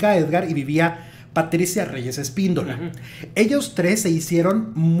también Kika Edgar y vivía Patricia Reyes Espíndola. Ellos tres se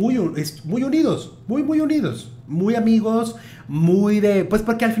hicieron muy unidos, muy amigos, pues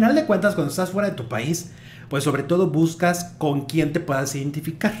porque al final de cuentas cuando estás fuera de tu país, pues sobre todo buscas con quién te puedas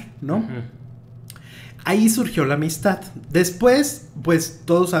identificar, ¿no? Ahí surgió la amistad. Después, pues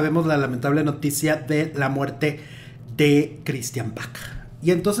todos sabemos la lamentable noticia de la muerte de Christian Bach.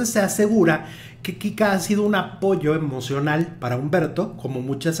 Y entonces se asegura que Kika ha sido un apoyo emocional para Humberto, como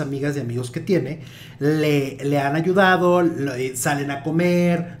muchas amigas y amigos que tiene, le han ayudado, salen a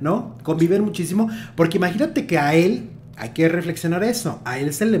comer, ¿no? Conviven muchísimo, porque imagínate que a él, hay que reflexionar eso, a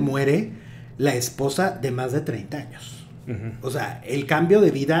él se le muere la esposa de más de 30 años. O sea, el cambio de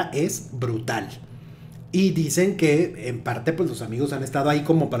vida es brutal. Y dicen que en parte pues los amigos han estado ahí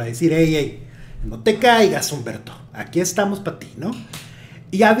como para decir, hey, no te caigas, Humberto, aquí estamos para ti, ¿no?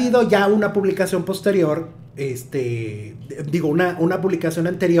 Y ha habido ya una publicación posterior, una publicación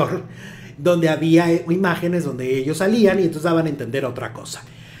anterior, donde había imágenes donde ellos salían y entonces daban a entender otra cosa.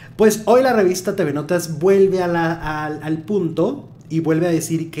 Pues hoy la revista TV Notas vuelve al punto y vuelve a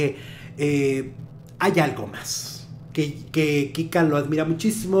decir que hay algo más. Que Kika lo admira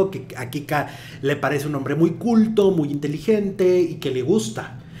muchísimo, que a Kika le parece un hombre muy culto, muy inteligente y que le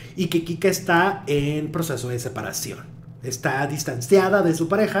gusta. Y que Kika está en proceso de separación. Está distanciada de su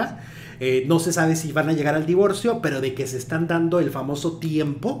pareja, no se sabe si van a llegar al divorcio, pero de que se están dando el famoso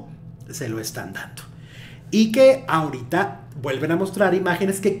tiempo, se lo están dando. Y que ahorita vuelven a mostrar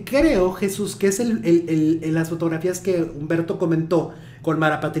imágenes que creo, Jesús, que es en las fotografías que Humberto comentó con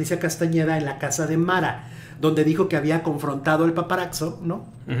Mara Patricia Castañeda en la casa de Mara, donde dijo que había confrontado al paparazzo, ¿no?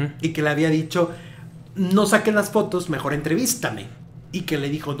 Y que le había dicho, no saquen las fotos, mejor entrevístame. Y que le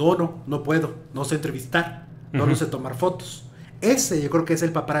dijo, no puedo, no sé entrevistar, no sé tomar fotos. Ese yo creo que es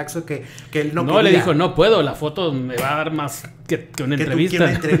el paparazzo que él no quería. No, le dijo, no puedo, la foto me va a dar más que una entrevista. Que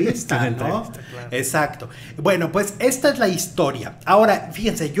una entrevista, ¿no? Claro. Exacto. Bueno, pues esta es la historia. Ahora,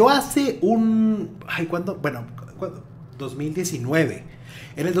 fíjense, yo hace ¿cuándo? Bueno, 2019.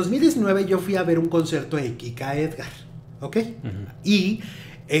 En el 2019 yo fui a ver un concierto de Kika Edgar, ¿ok? Y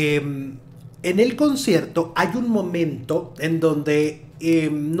en el concierto hay un momento en donde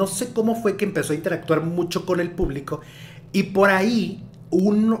no sé cómo fue que empezó a interactuar mucho con el público. Y por ahí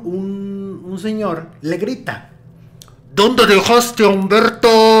un señor le grita, ¿dónde dejaste a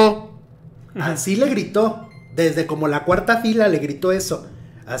Humberto? Así le gritó, desde como la cuarta fila le gritó eso,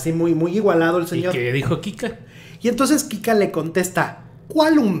 así muy igualado el señor. ¿Y qué dijo Kika? Y entonces Kika le contesta,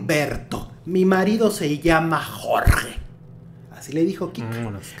 ¿cuál Humberto? Mi marido se llama Jorge. Así le dijo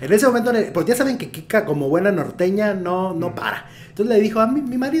Kika. En ese momento, pues ya saben que Kika como buena norteña no para. Entonces le dijo,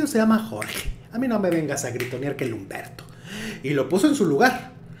 mi marido se llama Jorge, a mí no me vengas a gritonear que el Humberto. Y lo puso en su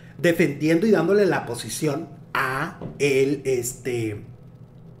lugar, defendiendo y dándole la posición a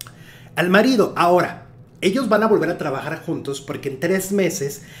al marido. Ahora, ellos van a volver a trabajar juntos porque en 3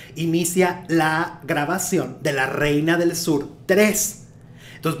 meses inicia la grabación de La Reina del Sur 3.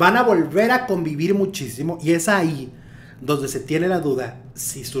 Entonces van a volver a convivir muchísimo y es ahí donde se tiene la duda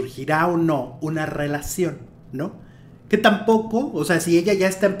si surgirá o no una relación, ¿no? Que tampoco, o sea, si ella ya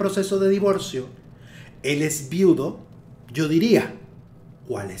está en proceso de divorcio, él es viudo, yo diría,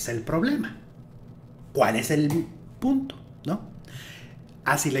 ¿cuál es el problema? ¿Cuál es el punto? ¿No?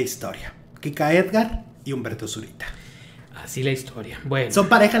 Así la historia. Kika Edgar y Humberto Zurita. Así la historia. Bueno. Son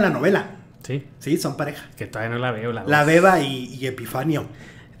pareja en la novela. Sí. Sí, son pareja. Que todavía no la veo. La Beba y Epifanio.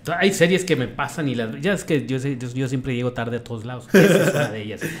 Hay series que me pasan y ya es que yo siempre llego tarde a todos lados. Esa es una de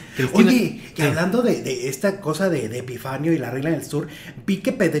ellas. Cristina, oye, que hablando de esta cosa de Epifanio y la Reina del Sur, vi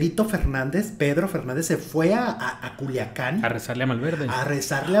que Pedro Fernández se fue a Culiacán. A rezarle a Malverde. A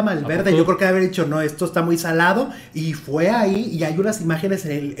rezarle a Malverde. Yo creo que haber dicho, no, esto está muy salado. Y fue ahí y hay unas imágenes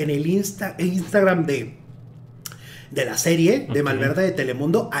en el Instagram de la serie de Malverde de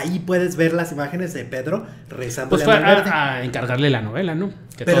Telemundo. Ahí puedes ver las imágenes de Pedro rezándole pues fue a Malverde. a encargarle la novela, ¿no?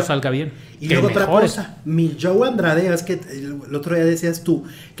 Que todo salga bien. Y luego otra cosa, mi Joe Andrade, es que el otro día decías tú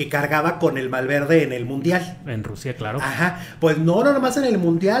que cargaba con el Malverde en el Mundial. En Rusia, claro. Ajá, pues no nomás en el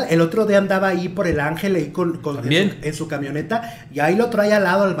Mundial, el otro día andaba ahí por el Ángel ahí en su camioneta y ahí lo trae al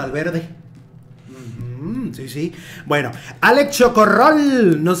lado al Malverde. Sí. Bueno, Alex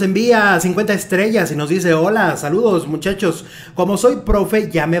Chocorrol nos envía 50 estrellas y nos dice, hola, saludos muchachos, como soy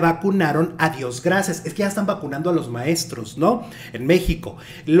profe ya me vacunaron, adiós, gracias. Es que ya están vacunando a los maestros, ¿no? En México,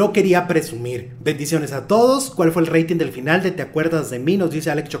 lo quería presumir. Bendiciones a todos. ¿Cuál fue el rating del final de Te acuerdas de mí? Nos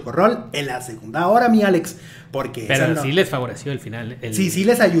dice Alex Chocorrol en la segunda hora, mi Alex. Porque pero sí les favoreció el final. Sí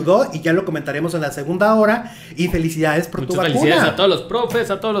les ayudó y ya lo comentaremos en la segunda hora. Y felicidades por tu vacuna. Felicidades a todos los profes,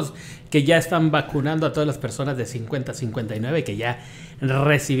 a todos los que ya están vacunando, a todas las personas de 50 a 59 que ya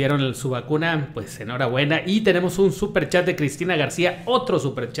recibieron su vacuna. Pues enhorabuena. Y tenemos un superchat de Cristina García, otro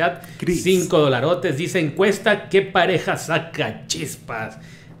superchat, $5. Dice, encuesta, ¿qué pareja saca chispas?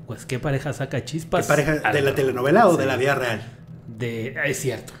 Pues, ¿qué pareja saca chispas? ¿Qué pareja? ¿De la telenovela o de la vida real? Es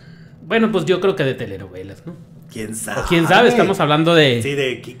cierto. Bueno, pues yo creo que de telenovelas, ¿no? ¿Quién sabe? O quién sabe, estamos hablando de... Sí,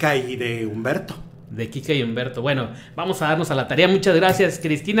 de Kika y de Humberto. De Kika y Humberto. Bueno, vamos a darnos a la tarea. Muchas gracias,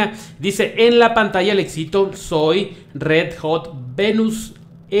 Cristina. Dice, en la pantalla el éxito, soy Red Hot Venus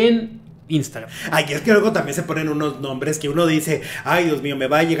en Instagram. Ay, es que luego también se ponen unos nombres que uno dice, ay, Dios mío, me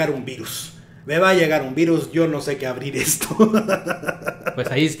va a llegar un virus. Yo no sé qué abrir esto.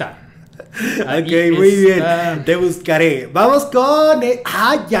 Pues ahí está. Ok, muy bien, te buscaré. Vamos con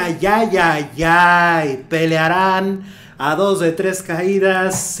ay, pelearán a 2 de 3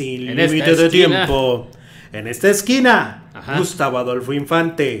 caídas sin límite de tiempo. En esta esquina, Gustavo Adolfo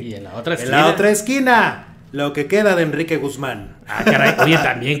Infante. Y en la otra esquina, lo que queda de Enrique Guzmán. Ah, caray, oye,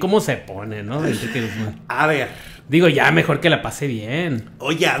 también cómo se pone, ¿no? Enrique Guzmán. A ver. Digo, ya mejor que la pase bien.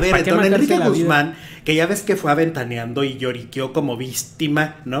 Oye, a ver, entonces Enrique Guzmán, que ya ves que fue aventaneando y lloriqueó como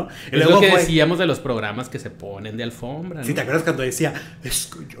víctima, ¿no? Y es lo que decíamos de los programas que se ponen de alfombra, ¿no? Sí, ¿te acuerdas cuando decía, es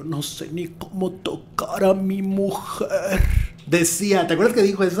que yo no sé ni cómo tocar a mi mujer? Decía, ¿te acuerdas que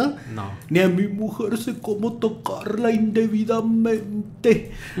dijo eso? No. Ni a mi mujer sé cómo tocarla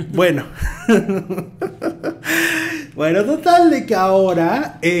indebidamente. Bueno. Bueno, total de que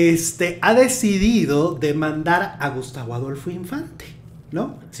ahora ha decidido demandar a Gustavo Adolfo Infante,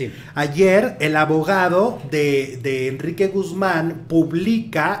 ¿no? Sí. Ayer el abogado de Enrique Guzmán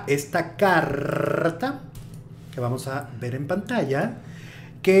publica esta carta que vamos a ver en pantalla,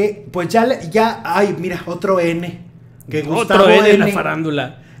 que pues ay, mira, otro N. Que Gustavo otro N en la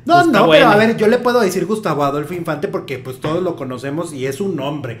farándula. No, Gustavo pero N. a ver, yo le puedo decir Gustavo Adolfo Infante porque pues todos lo conocemos y es un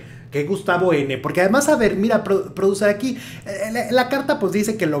nombre, que Gustavo N. Porque además, a ver, mira, produce aquí, la carta pues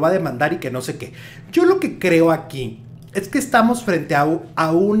dice que lo va a demandar y que no sé qué. Yo lo que creo aquí es que estamos frente a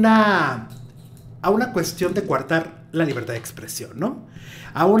una cuestión de coartar la libertad de expresión, ¿no?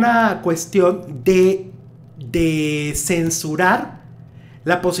 A una cuestión de censurar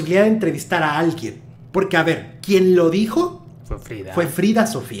la posibilidad de entrevistar a alguien. Porque, a ver, quien lo dijo fue Frida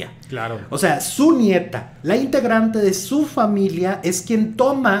Sofía. Claro. O sea, su nieta, la integrante de su familia, es quien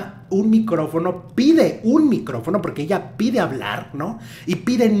toma un micrófono, pide un micrófono, porque ella pide hablar, ¿no? Y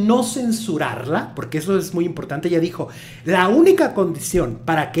pide no censurarla, porque eso es muy importante. Ella dijo, la única condición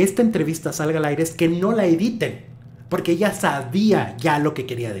para que esta entrevista salga al aire es que no la editen, porque ella sabía ya lo que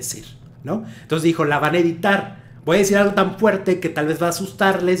quería decir, ¿no? Entonces dijo, la van a editar. Voy a decir algo tan fuerte que tal vez va a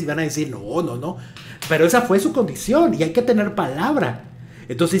asustarles y van a decir, no. Pero esa fue su condición y hay que tener palabra.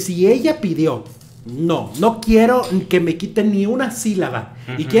 Entonces, si ella pidió, no quiero que me quiten ni una sílaba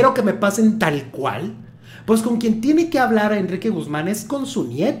y quiero que me pasen tal cual, pues con quien tiene que hablar a Enrique Guzmán es con su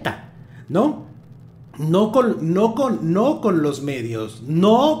nieta, ¿no? No con los medios,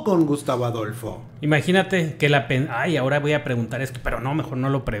 no con Gustavo Adolfo. Imagínate que ahora voy a preguntar esto, pero no, mejor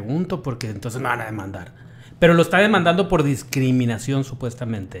no lo pregunto porque entonces me van a demandar. Pero lo está demandando por discriminación,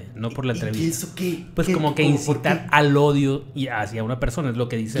 supuestamente, no por la entrevista. ¿Y eso qué? Pues como que incitar al odio hacia una persona, es lo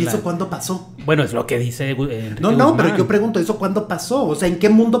que dice. ¿Y eso cuándo pasó? Bueno, es lo que dice Enrique No, Guzmán. pero yo pregunto, ¿eso cuándo pasó? O sea, ¿en qué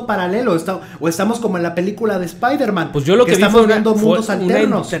mundo paralelo? ¿O estamos como en la película de Spider-Man? Pues yo lo que vi estamos viendo mundos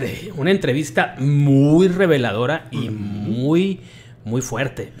alternos. Una entrevista muy reveladora y muy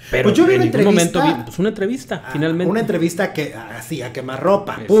fuerte. Pero pues yo vi en una ningún momento entrevista, una entrevista, finalmente. Una entrevista que así, a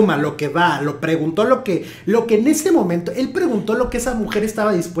quemarropa, puma, lo que va, lo preguntó lo que en ese momento, él preguntó lo que esa mujer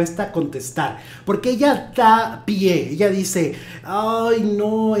estaba dispuesta a contestar, porque ella da pie, ella dice, ay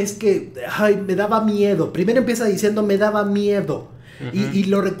no, es que, me daba miedo, primero empieza diciendo, me daba miedo, y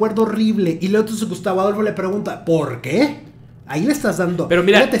lo recuerdo horrible, y luego entonces Gustavo Adolfo le pregunta, ¿por qué? Ahí le estás dando, pero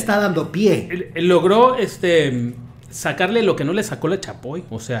mira, ella te está dando pie. Él logró, sacarle lo que no le sacó la Chapoy,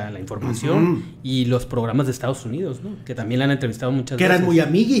 o sea, la información y los programas de Estados Unidos, ¿no? Que también la han entrevistado muchas veces. Que eran muy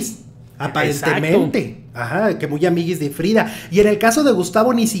amiguis, aparentemente. Exacto. Ajá, que muy amiguis de Frida. Y en el caso de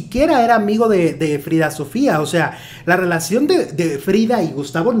Gustavo ni siquiera era amigo de Frida Sofía, o sea, la relación de Frida y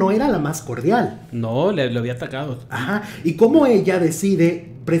Gustavo no era la más cordial. No, le había atacado. Ajá, y cómo ella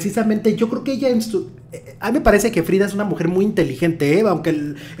decide, precisamente, yo creo que ella a mí me parece que Frida es una mujer muy inteligente, aunque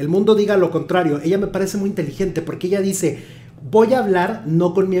el mundo diga lo contrario. Ella me parece muy inteligente porque ella dice, voy a hablar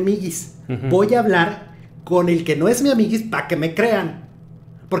no con mi amiguis, voy a hablar con el que no es mi amiguis para que me crean.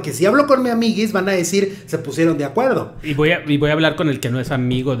 Porque si hablo con mi amiguis van a decir, se pusieron de acuerdo. Y voy a hablar con el que no es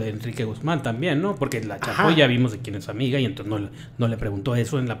amigo de Enrique Guzmán también, ¿no? Porque la Chapoy ya vimos de quién es amiga y entonces no le preguntó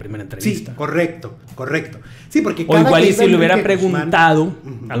eso en la primera entrevista. Sí, correcto. Sí, porque o igual y si le hubiera Enrique preguntado,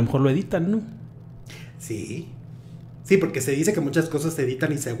 Guzmán, a lo mejor lo editan, ¿no? Sí, porque se dice que muchas cosas se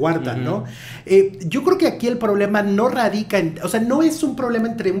editan y se guardan, ¿no? Yo creo que aquí el problema no radica o sea, no es un problema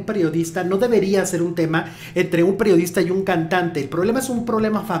entre un periodista, no debería ser un tema entre un periodista y un cantante. El problema es un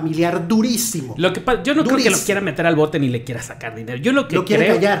problema familiar durísimo. Yo no creo que lo quiera meter al bote ni le quiera sacar dinero. Yo lo que lo quiere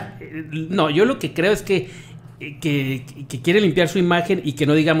callar. No, yo lo que creo es que quiere limpiar su imagen y que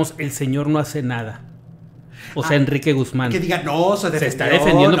no digamos el señor no hace nada. O sea, Enrique Guzmán. Que diga, no, se está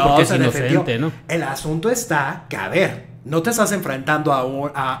defendiendo porque es inocente, ¿no? El asunto está que, a ver, no te estás enfrentando a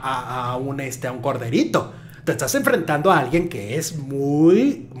un corderito. Te estás enfrentando a alguien que es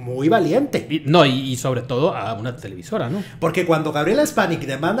muy, muy valiente. Y sobre todo a una televisora, ¿no? Porque cuando Gabriela Spanik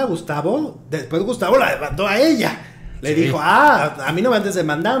demanda a Gustavo, después Gustavo la demandó a ella. Le dijo, a mí no me andes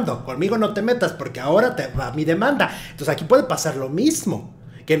demandando, conmigo no te metas porque ahora te va mi demanda. Entonces aquí puede pasar lo mismo.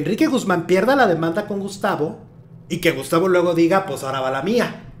 Que Enrique Guzmán pierda la demanda con Gustavo y que Gustavo luego diga, pues ahora va la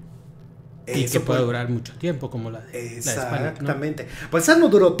mía. Y que puede durar mucho tiempo, como la de Exactamente. ¿No? Pues esa no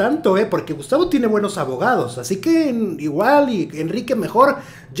duró tanto, porque Gustavo tiene buenos abogados. Así que igual, y Enrique mejor,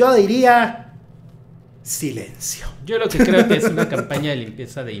 yo diría silencio. Yo lo que creo que es una campaña de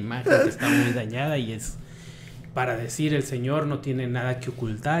limpieza de imagen que está muy dañada y es para decir el señor no tiene nada que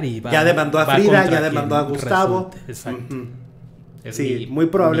ocultar y ya demandó a Frida, ya demandó a Gustavo. Exacto. Sí, muy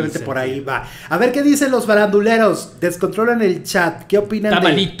probablemente por ahí va. A ver qué dicen los faranduleros. Descontrolan el chat. ¿Qué opinan?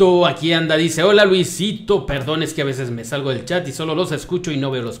 Tamalito aquí anda, dice: hola Luisito, perdón, es que a veces me salgo del chat y solo los escucho y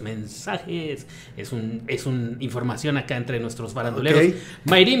no veo los mensajes. Es un información acá entre nuestros faranduleros. Okay.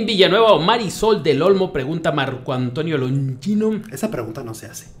 Mayrín Villanueva o Marisol del Olmo pregunta Marco Antonio Longino. Esa pregunta no se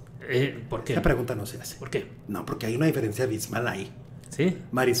hace. ¿Por qué? Esa pregunta no se hace. ¿Por qué? No, porque hay una diferencia abismal ahí. ¿Sí?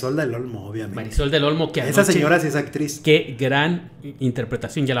 Marisol del Olmo, obviamente. Marisol del Olmo, que esa señora sí es actriz. Qué gran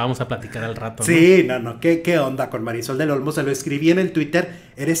interpretación, ya la vamos a platicar al rato, ¿no? Sí, ¿qué onda con Marisol del Olmo? Se lo escribí en el Twitter,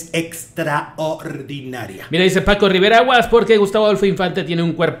 eres extraordinaria. Mira, dice Paco Rivera, aguas porque Gustavo Adolfo Infante tiene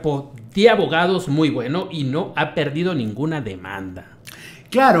un cuerpo de abogados muy bueno y no ha perdido ninguna demanda.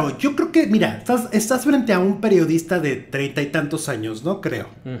 Claro, yo creo que, mira, estás frente a un periodista de 30 y tantos años, ¿no? Creo.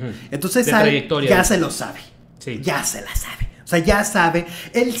 Entonces, ya se lo sabe. Sí. Ya se la sabe. O sea, ya sabe,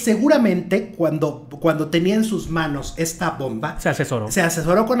 él seguramente cuando tenía en sus manos esta bomba, se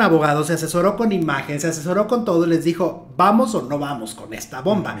asesoró con abogados, se asesoró con imagen, se asesoró con todo, les dijo, ¿vamos o no vamos con esta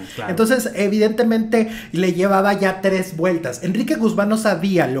bomba? Claro. Entonces, evidentemente, le llevaba ya 3 vueltas. Enrique Guzmán no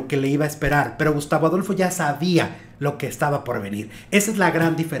sabía lo que le iba a esperar, pero Gustavo Adolfo ya sabía lo que estaba por venir. Esa es la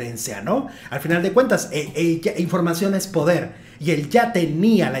gran diferencia, ¿no? Al final de cuentas, información es poder. Y él ya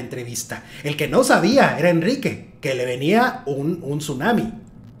tenía la entrevista. El que no sabía era Enrique, que le venía un tsunami,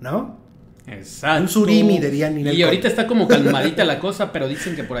 ¿no? Exacto. Un surimi, dirían. Y ahorita está como calmadita la cosa, pero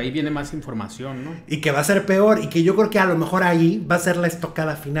dicen que por ahí viene más información, ¿no? Y que va a ser peor, y que yo creo que a lo mejor ahí va a ser la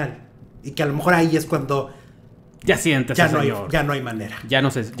estocada final. Y que a lo mejor ahí es cuando... Ya sientes, ya no hay manera. Ya no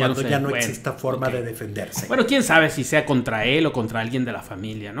exista forma de defenderse. Bueno, quién sabe si sea contra él o contra alguien de la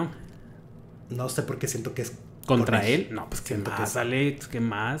familia, ¿no? No sé por qué siento que es... ¿Contra él? No, pues ¿qué más, Alex? ¿Qué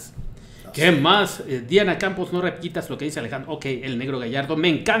más? ¿Qué más? Diana Campos, no repitas lo que dice Alejandro. Ok, el negro Gallardo. Me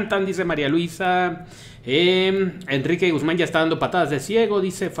encantan, dice María Luisa. Enrique Guzmán ya está dando patadas de ciego,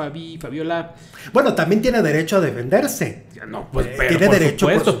 dice Fabiola. Bueno, también tiene derecho a defenderse. No, pues, tiene derecho,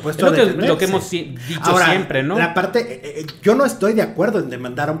 por supuesto, a defenderse. Lo que hemos dicho ahora, siempre, ¿no? La parte, yo no estoy de acuerdo en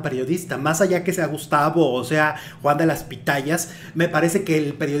demandar a un periodista, más allá que sea Gustavo o sea Juan de las Pitayas, me parece que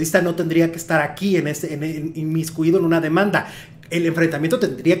el periodista no tendría que estar aquí inmiscuido en una demanda. El enfrentamiento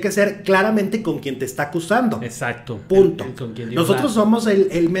tendría que ser claramente con quien te está acusando. Exacto. Punto. Nosotros somos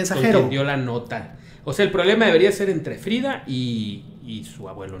el mensajero. Con quien dio la nota. O sea, el problema debería ser entre Frida y su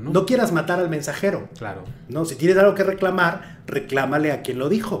abuelo, ¿no? No quieras matar al mensajero. Claro. No, si tienes algo que reclamar, reclámale a quien lo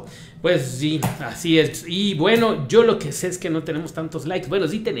dijo. Pues sí, así es. Y bueno, yo lo que sé es que no tenemos tantos likes. Bueno,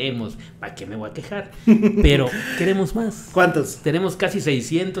 sí tenemos. ¿Para qué me voy a quejar? Pero queremos más. ¿Cuántos? Tenemos casi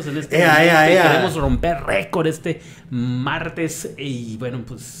 600 en este momento. Queremos romper récord este martes. Y bueno,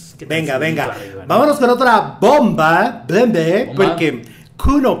 pues... Venga. Arriba, ¿no? Vámonos con otra bomba. Porque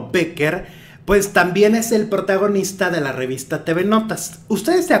KUNO Becker... pues también es el protagonista de la revista TV Notas.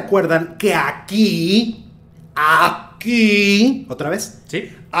 ¿Ustedes se acuerdan que aquí, otra vez?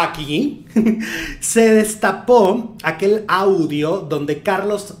 Sí. Aquí, se destapó aquel audio donde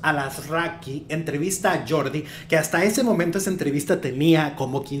Carlos Alasraqui entrevista a Yordi, que hasta ese momento esa entrevista tenía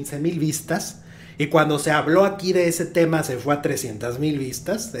como 15,000 vistas, y cuando se habló aquí de ese tema se fue a 300,000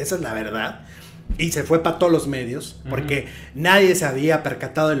 vistas, esa es la verdad. Y se fue para todos los medios, porque nadie se había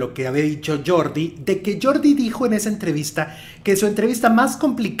percatado de lo que había dicho Yordi, de que Yordi dijo en esa entrevista que su entrevista más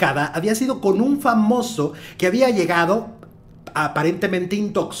complicada había sido con un famoso que había llegado aparentemente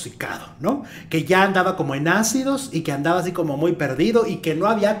intoxicado, ¿no? Que ya andaba como en ácidos y que andaba así como muy perdido y que no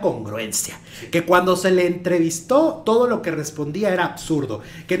había congruencia. Que cuando se le entrevistó, todo lo que respondía era absurdo.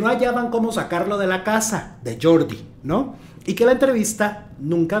 Que no hallaban cómo sacarlo de la casa de Yordi, ¿no? Y que la entrevista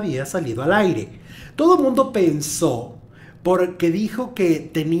nunca había salido al aire. Todo el mundo pensó, porque dijo que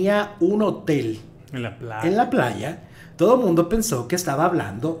tenía un hotel en la playa, todo el mundo pensó que estaba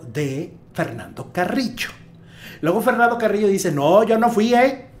hablando de Fernando Carrillo. Luego Fernando Carrillo dice, no, yo no fui,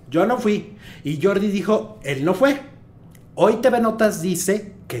 yo no fui. Y Yordi dijo, él no fue. Hoy TV Notas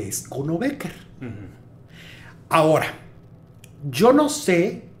dice que es KUNO Becker. Ahora, yo no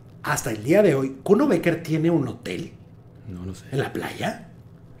sé, hasta el día de hoy, ¿KUNO Becker tiene un hotel? No lo sé. ¿En la playa?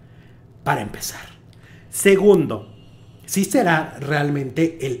 Para empezar. Segundo, ¿sí será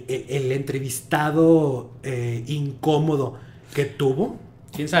realmente el entrevistado incómodo que tuvo?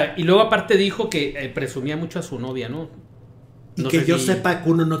 ¿Quién sabe? Y luego aparte dijo que presumía mucho a su novia, ¿no? Y que yo sepa,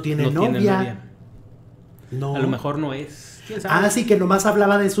 KUNO no tiene novia. No. A lo mejor no es. ¿Quién sabe? Sí, que nomás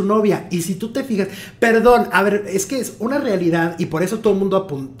hablaba de su novia. Y si tú te fijas, perdón, a ver, es que es una realidad y por eso todo el mundo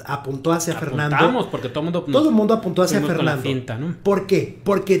apuntó hacia Fernando. Porque todo el mundo apuntó hacia Fernando. La cinta, ¿no? ¿Por qué?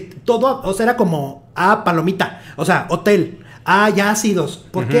 Porque todo, o sea, era como, palomita, o sea, hotel. Ah, ya ácidos.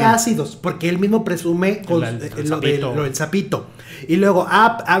 ¿Por qué ácidos? Porque él mismo presume con lo del sapito. Y luego,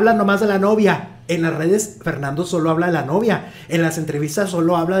 habla nomás de la novia. En las redes, Fernando solo habla de la novia. En las entrevistas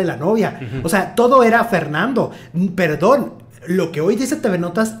solo habla de la novia. O sea, todo era Fernando. Perdón, lo que hoy dice TV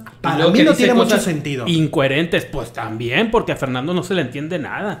Notas, para mí no tiene mucho sentido. Incoherentes, pues también, porque a Fernando no se le entiende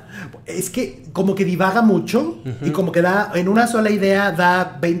nada. Es que como que divaga mucho y como que da, en una sola idea,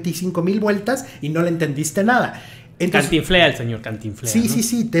 da 25,000 vueltas y no le entendiste nada. Entonces, Cantinflea el señor Cantinflea. Sí, ¿no?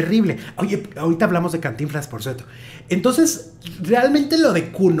 sí, terrible. Oye, ahorita hablamos de Cantinflas, por cierto. Entonces, realmente lo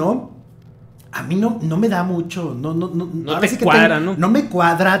de KUNO, a mí no me da mucho. No te cuadra, ¿no? No me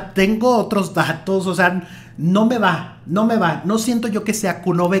cuadra, tengo otros datos, o sea, no me va. No siento yo que sea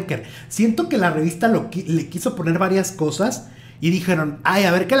KUNO Becker. Siento que la revista le quiso poner varias cosas y dijeron, ay,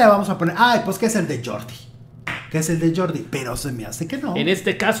 a ver, ¿qué le vamos a poner? Ay, pues que es el de Yordi. Que es el de Yordi, pero se me hace que no. En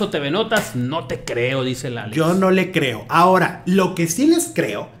este caso, TV Notas, no te creo, dice la Alex. Yo no le creo. Ahora, lo que sí les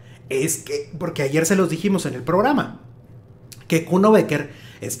creo es que, porque ayer se los dijimos en el programa, que KUNO Becker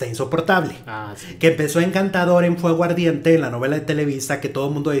está insoportable. Sí. Que empezó encantador en Fuego Ardiente, en la novela de Televisa, que todo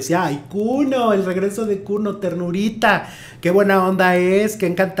el mundo decía, ay, KUNO, el regreso de KUNO, ternurita, qué buena onda es, qué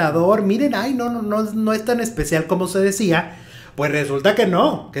encantador, miren, ay, no es tan especial como se decía. Pues resulta que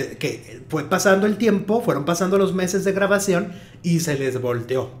no, que fue pasando el tiempo, fueron pasando los meses de grabación y se les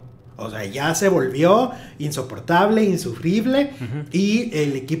volteó. O sea, ya se volvió insoportable, insufrible, y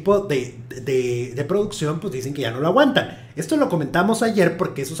el equipo de producción pues dicen que ya no lo aguantan. Esto lo comentamos ayer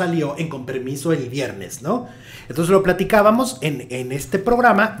porque eso salió en Con Permiso el viernes, ¿no? Entonces lo platicábamos en este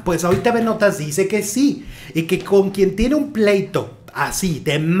programa, pues hoy TV Notas dice que sí, y que con quien tiene un pleito así,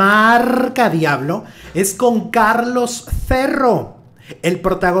 de marca diablo, es con Carlos Ferro, el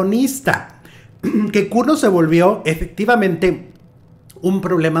protagonista, que KUNO se volvió efectivamente un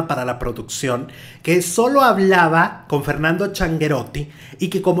problema para la producción, que solo hablaba con Fernando Changuerotti, y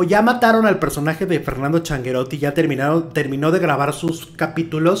que como ya mataron al personaje de Fernando Changuerotti, ya terminó de grabar sus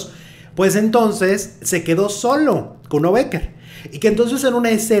capítulos, pues entonces se quedó solo KUNO Becker, y que entonces en una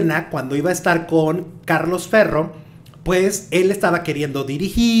escena, cuando iba a estar con Carlos Ferro, pues él estaba queriendo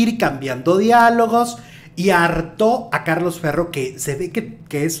dirigir, cambiando diálogos, y hartó a Carlos Ferro, que se ve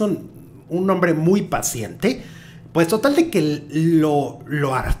que es un hombre muy paciente. Pues total de que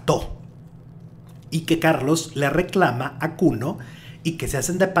lo hartó. Y que Carlos le reclama a KUNO, y que se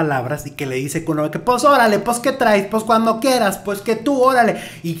hacen de palabras, y que le dice KUNO que pues órale, pues qué traes, pues cuando quieras, pues que tú órale.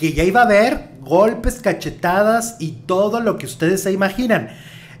 Y que ya iba a haber golpes, cachetadas y todo lo que ustedes se imaginan.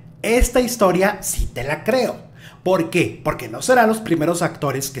 Esta historia sí te la creo. ¿Por qué? Porque no serán los primeros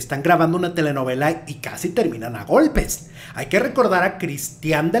actores que están grabando una telenovela y casi terminan a golpes. Hay que recordar a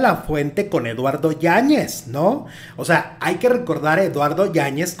Cristian de la Fuente con Eduardo Yáñez, ¿no? O sea, hay que recordar a Eduardo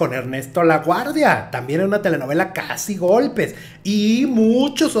Yáñez con Ernesto Laguardia, también en una telenovela casi golpes. Y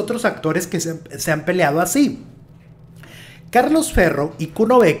muchos otros actores que se han peleado así. Carlos Ferro y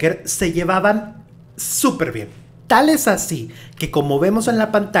KUNO Becker se llevaban súper bien. Tal es así que, como vemos en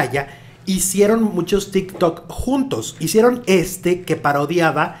la pantalla, hicieron muchos TikTok juntos. Hicieron que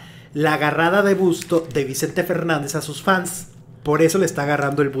parodiaba la agarrada de busto de Vicente Fernández a sus fans. Por eso le está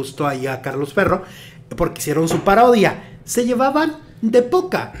agarrando el busto ahí a Carlos Ferro, porque hicieron su parodia. Se llevaban de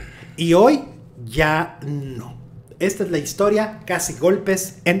poca. Y hoy ya no. Esta es la historia, casi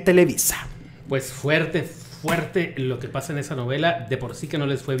golpes en Televisa. Pues fuerte lo que pasa en esa novela. De por sí que no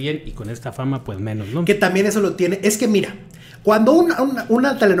les fue bien, y con esta fama pues menos, ¿no? Que también eso lo tiene. Es que mira, cuando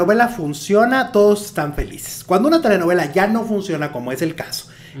una telenovela funciona, todos están felices. Cuando una telenovela ya no funciona, como es el caso,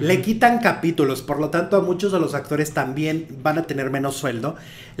 le quitan capítulos, por lo tanto a muchos de los actores también van a tener menos sueldo,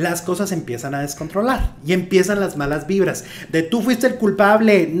 las cosas empiezan a descontrolar y empiezan las malas vibras. De tú fuiste el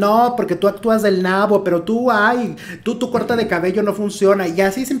culpable, no, porque tú actúas del nabo, pero tu corte de cabello no funciona, y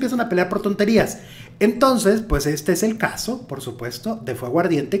así se empiezan a pelear por tonterías. Entonces, pues este es el caso, por supuesto, de Fuego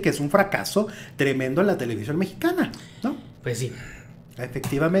Ardiente, que es un fracaso tremendo en la televisión mexicana, ¿no? Pues sí.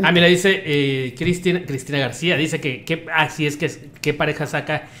 Efectivamente. Mira, dice Cristina García, dice que así es que pareja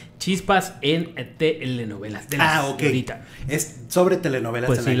saca chispas en telenovelas de las ok. de ahorita. Es sobre telenovelas.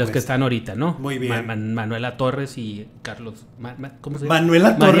 Pues sí, los que están ahorita, ¿no? Muy bien. Manuela Torres y Carlos... ¿Cómo se llama?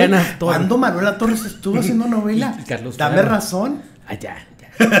 Manuela Torres. Mariana Torres. ¿Cuándo Manuela Torres estuvo haciendo novela? Y Carlos Dame Ferro. razón. Ya.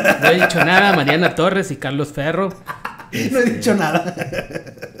 No he dicho nada. Mariana Torres y Carlos Ferro. No he dicho nada.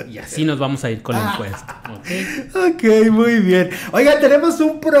 Y así nos vamos a ir con la encuesta. Ok, muy bien. Oiga, tenemos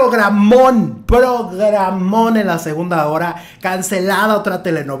un programón en la segunda hora. Cancelada otra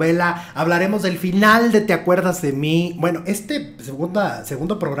telenovela. Hablaremos del final de Te acuerdas de mí. Bueno, este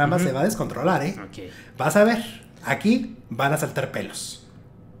segundo programa se va a descontrolar, ¿eh? Okay. Vas a ver, aquí van a saltar pelos.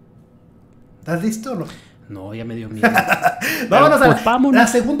 ¿Estás listo o no? No, ya me dio miedo. Vámonos pues, vámonos. La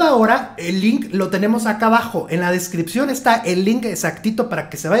segunda hora. El link lo tenemos acá abajo. En la descripción está el link exactito para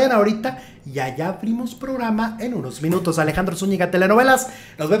que se vayan ahorita. Y allá abrimos programa en unos minutos. Alejandro Zuniga, Telenovelas.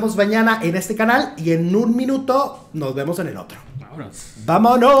 Nos vemos mañana en este canal. Y en un minuto nos vemos en el otro. Vámonos.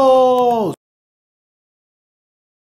 ¡Vámonos!